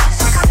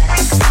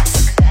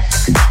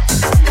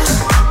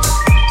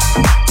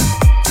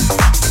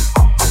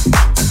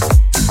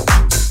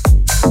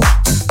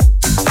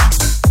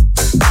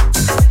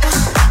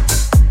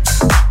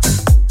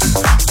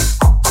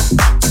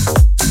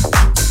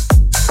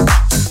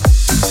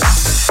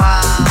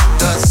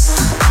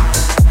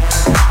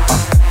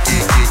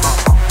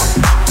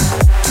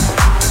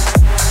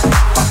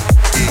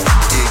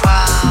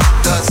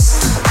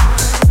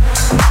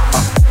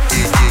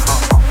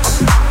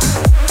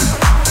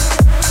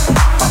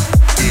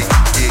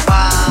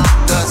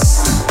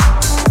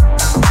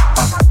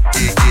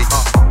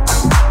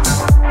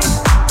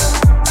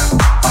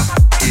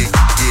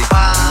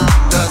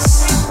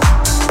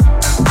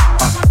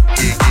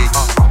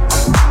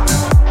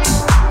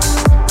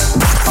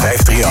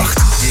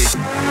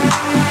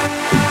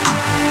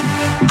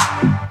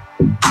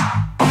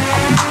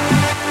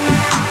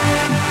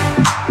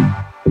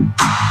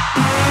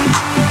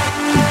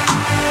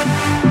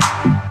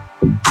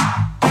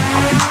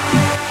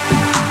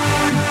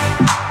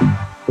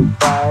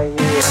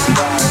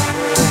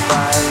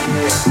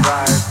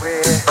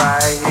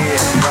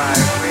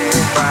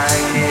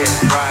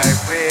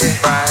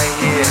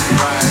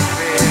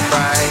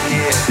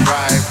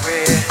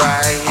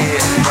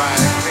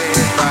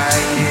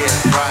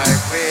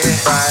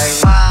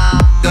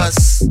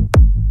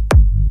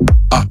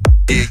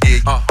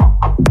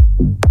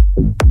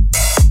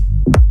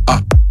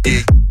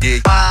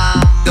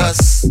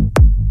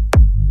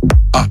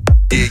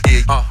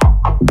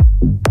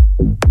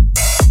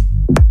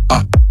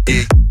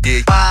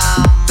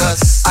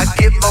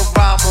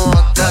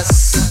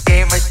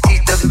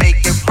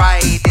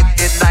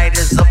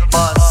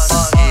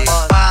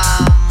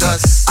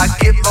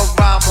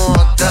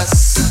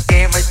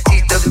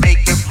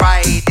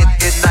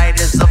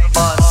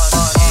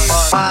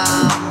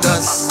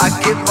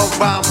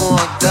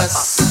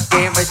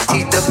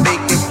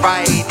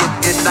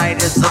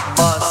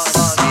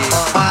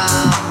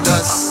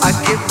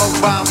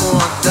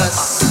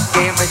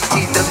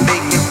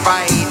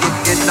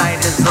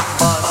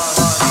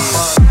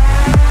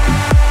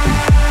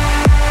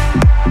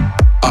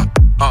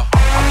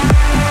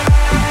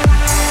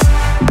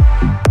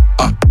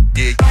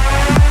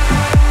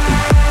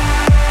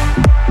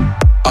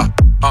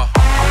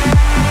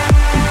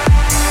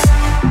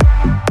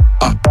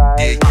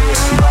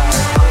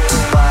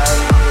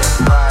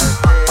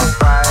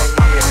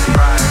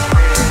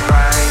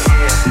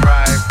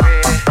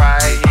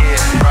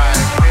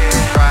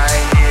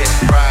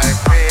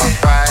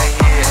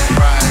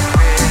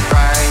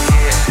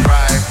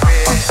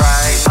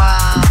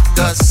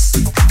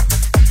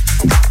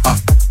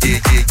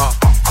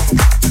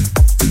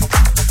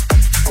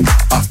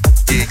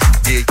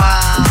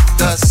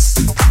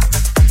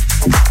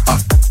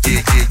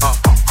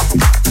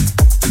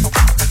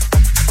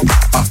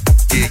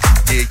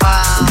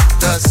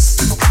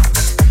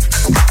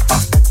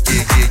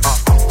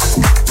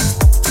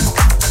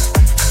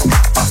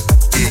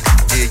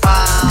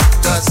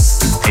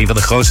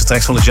 grootste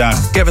tracks van het jaar.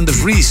 Kevin de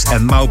Vries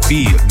en Mau P,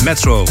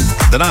 Metro.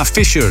 Daarna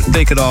Fisher,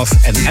 Take It Off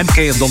en MK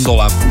en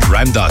Dolla,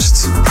 Rhyme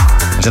Dust.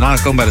 We zijn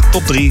aangekomen bij de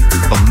top 3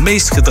 van de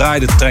meest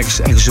gedraaide tracks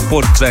en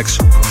gesupported tracks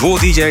voor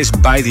DJ's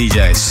bij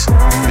DJ's.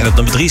 En op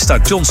nummer 3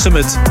 staat John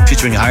Summit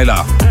featuring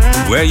Hayla,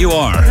 Where You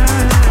Are.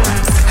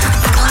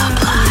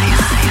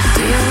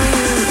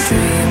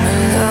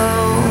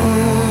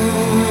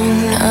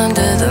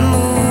 Under the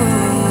moon,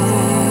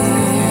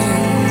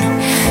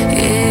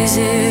 is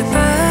it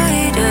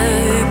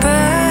brighter,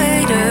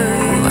 brighter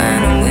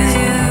when I'm with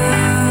you?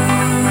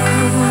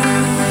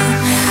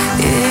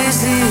 Is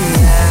the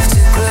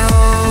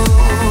afterglow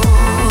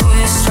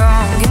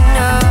strong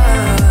enough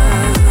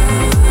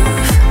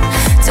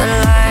to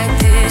light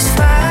this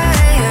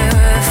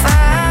fire,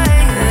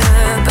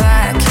 fire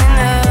back in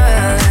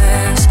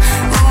us?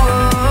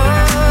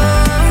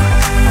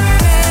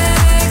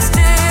 Mixed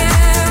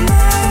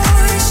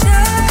emotions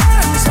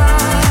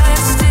are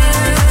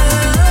still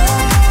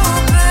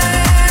open,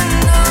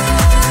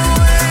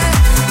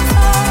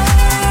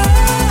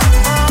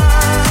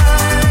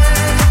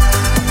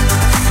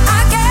 I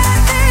get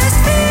this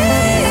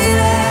feeling,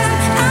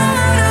 I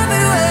wanna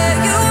be where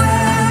you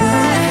are.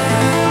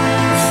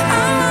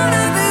 I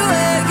wanna be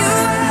where you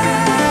are.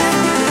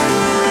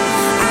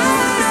 I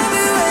wanna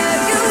be where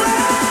you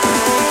are.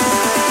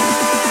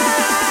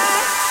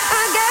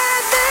 I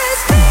get this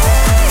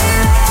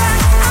feeling,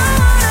 I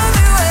wanna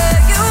be where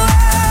you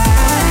are.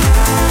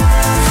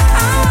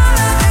 I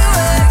wanna be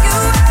where you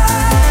are. I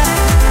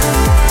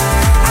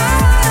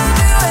wanna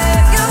be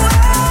where you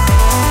are.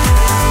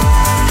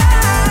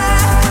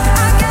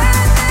 I get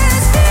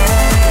this feeling,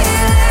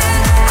 I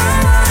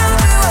wanna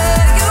be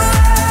where you are.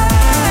 I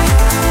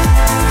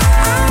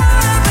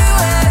wanna be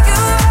where you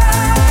are.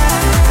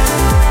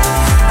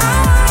 I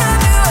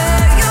wanna be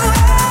where you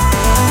are.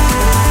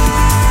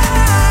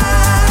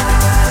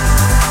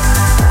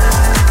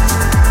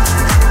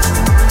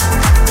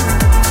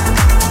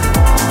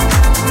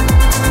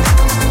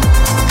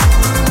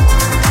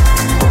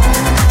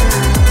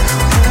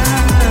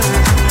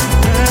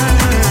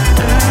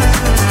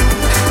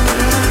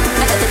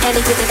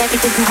 Anything and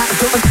everything you have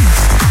done.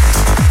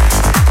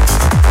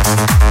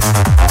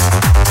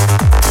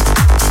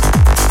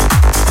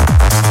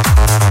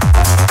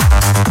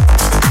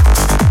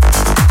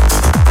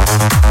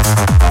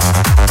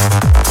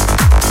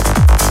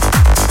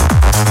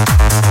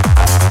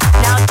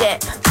 Now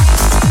dip.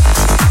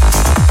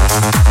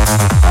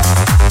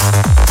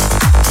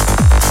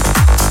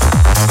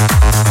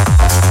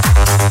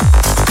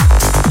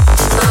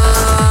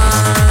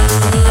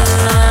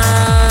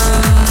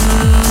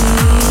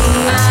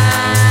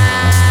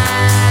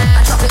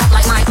 I chop it up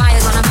like Mike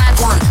Myers on a mad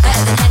one.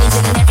 Better than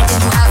anything and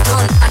everything you have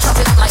done. I chop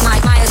it up like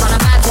Mike Myers on a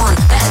mad one.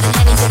 Better than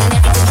anything and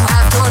everything you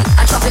have done.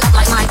 I chop it up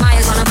like Mike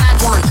Myers on a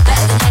mad one.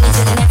 Better than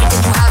anything and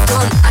everything you have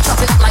done. I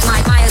chop it up like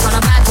Mike Myers on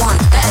a mad one.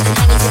 Better than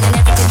anything and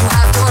everything you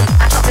have done.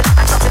 I chop it,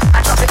 I chop it, I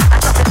chop it, I chop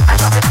it, I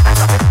chop it, I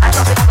chop it, I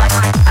chop it up like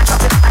Mike. I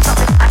chop it, I chop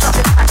it, I chop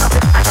it, I chop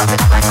it, I chop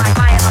it up like Mike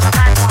Myers on a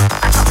mad one.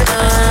 I chop it,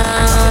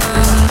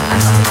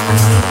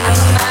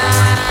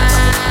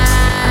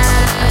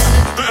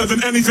 Better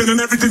than anything and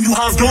everything you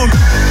have done.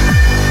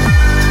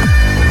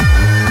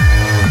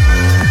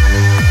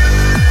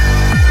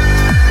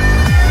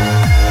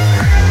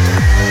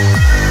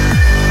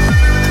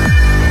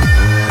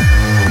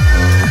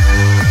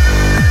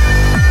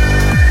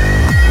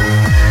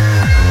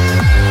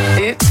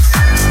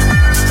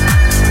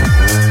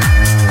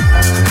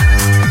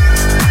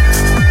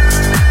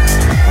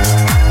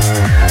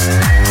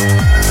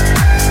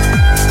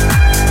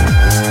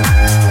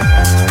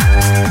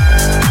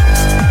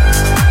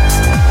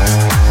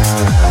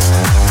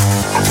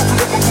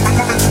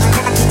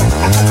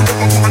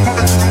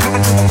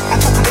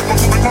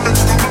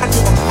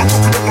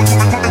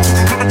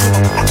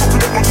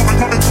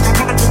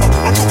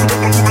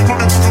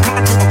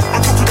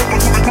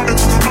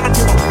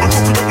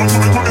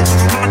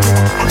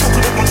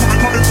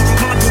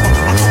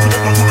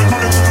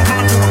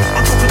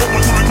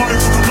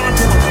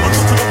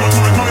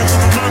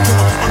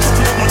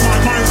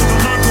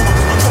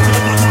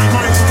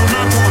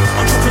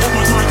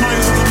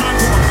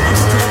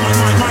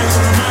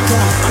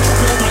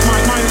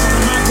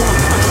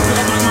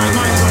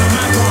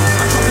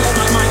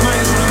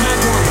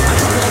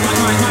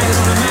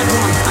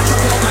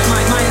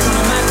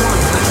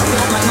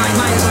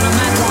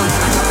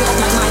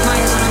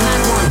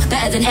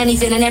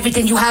 Anything and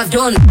everything you have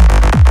done.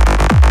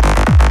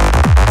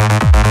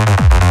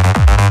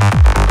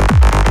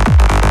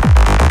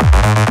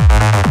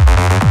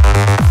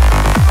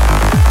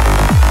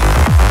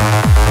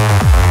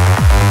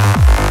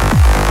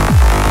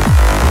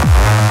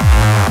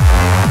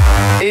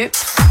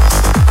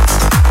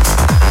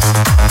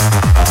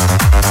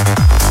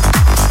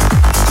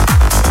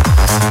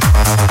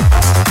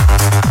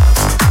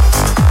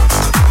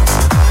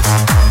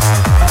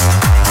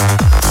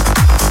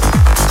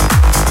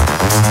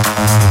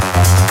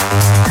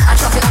 I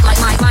chop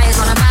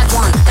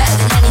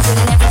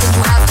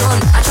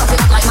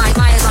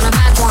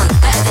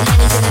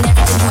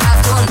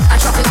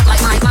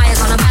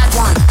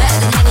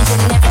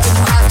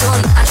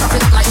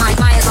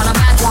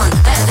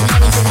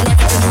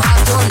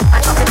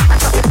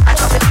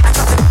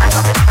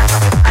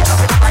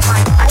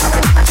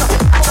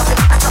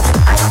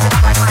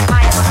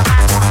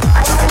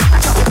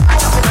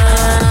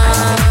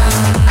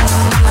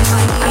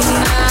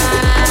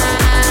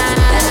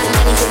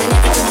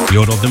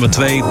op nummer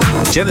 2,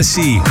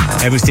 GENESI,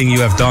 Everything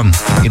You Have Done,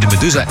 in de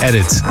MEDUZA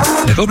edit.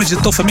 En ik hoop dat je het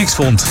een toffe mix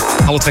vond.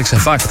 Alle tracks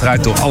zijn vaak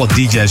gedraaid door alle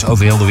DJ's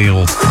over heel de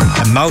wereld.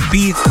 En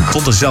P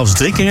stond er zelfs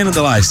 3 keer in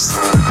de lijst.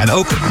 En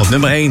ook op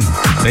nummer 1.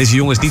 Deze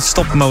jongen is niet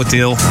stoppen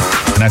momenteel.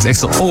 En hij heeft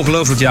echt een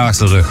ongelooflijk jaar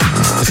achter de rug.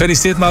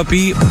 Gefeliciteerd P.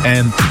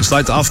 En we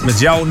sluiten af met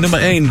jouw nummer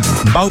 1,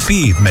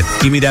 P met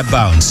Give Me That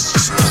Bounce.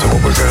 So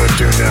what we're gonna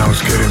do now is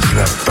get into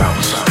that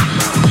bounce.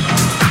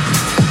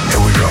 Here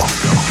we go.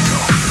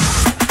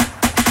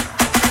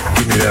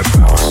 Give me that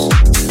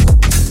bounce.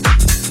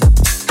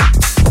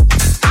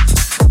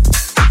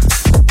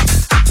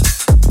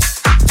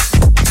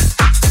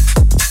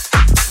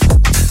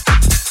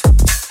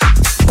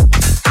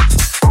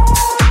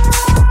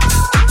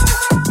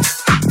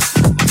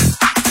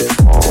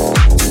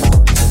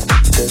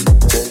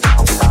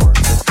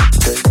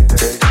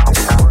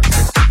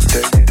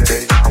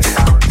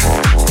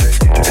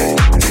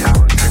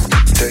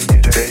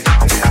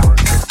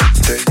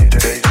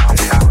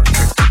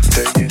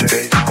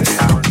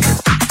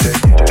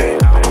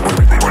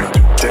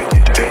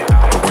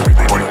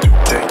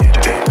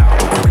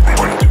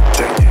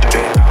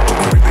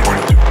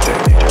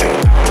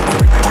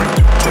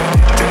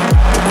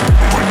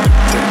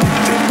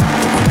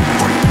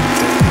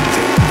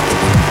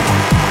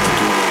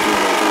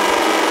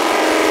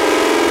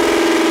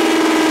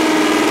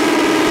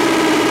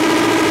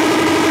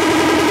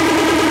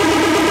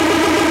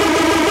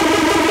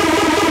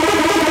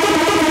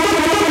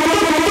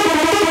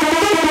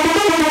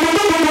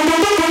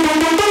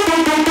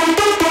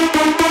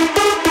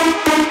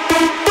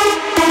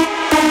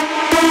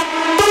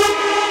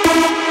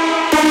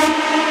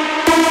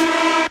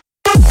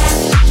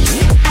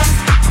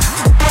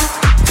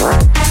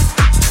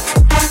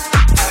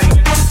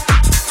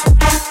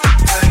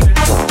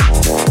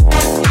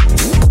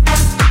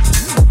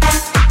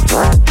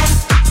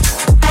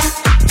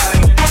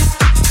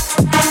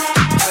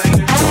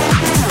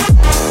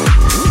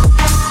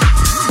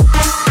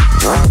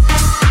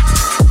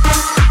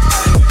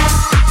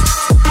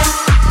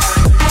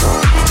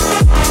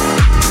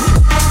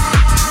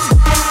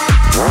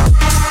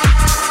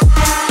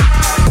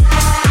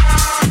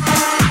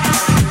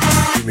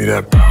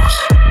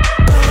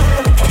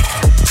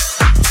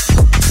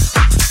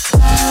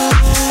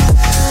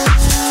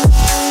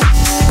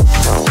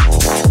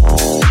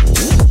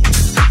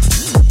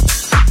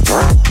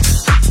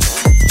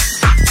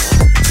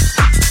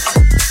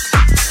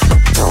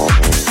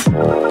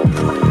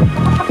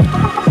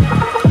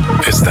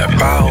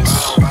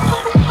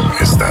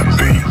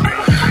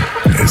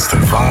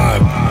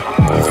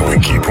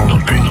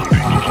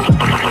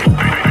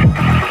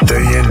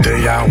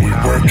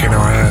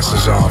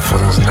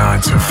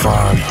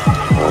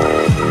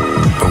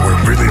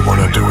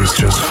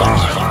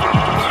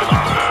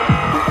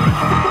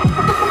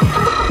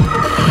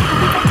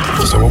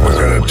 So what we're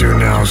gonna do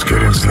now is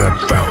get into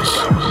that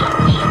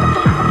bounce.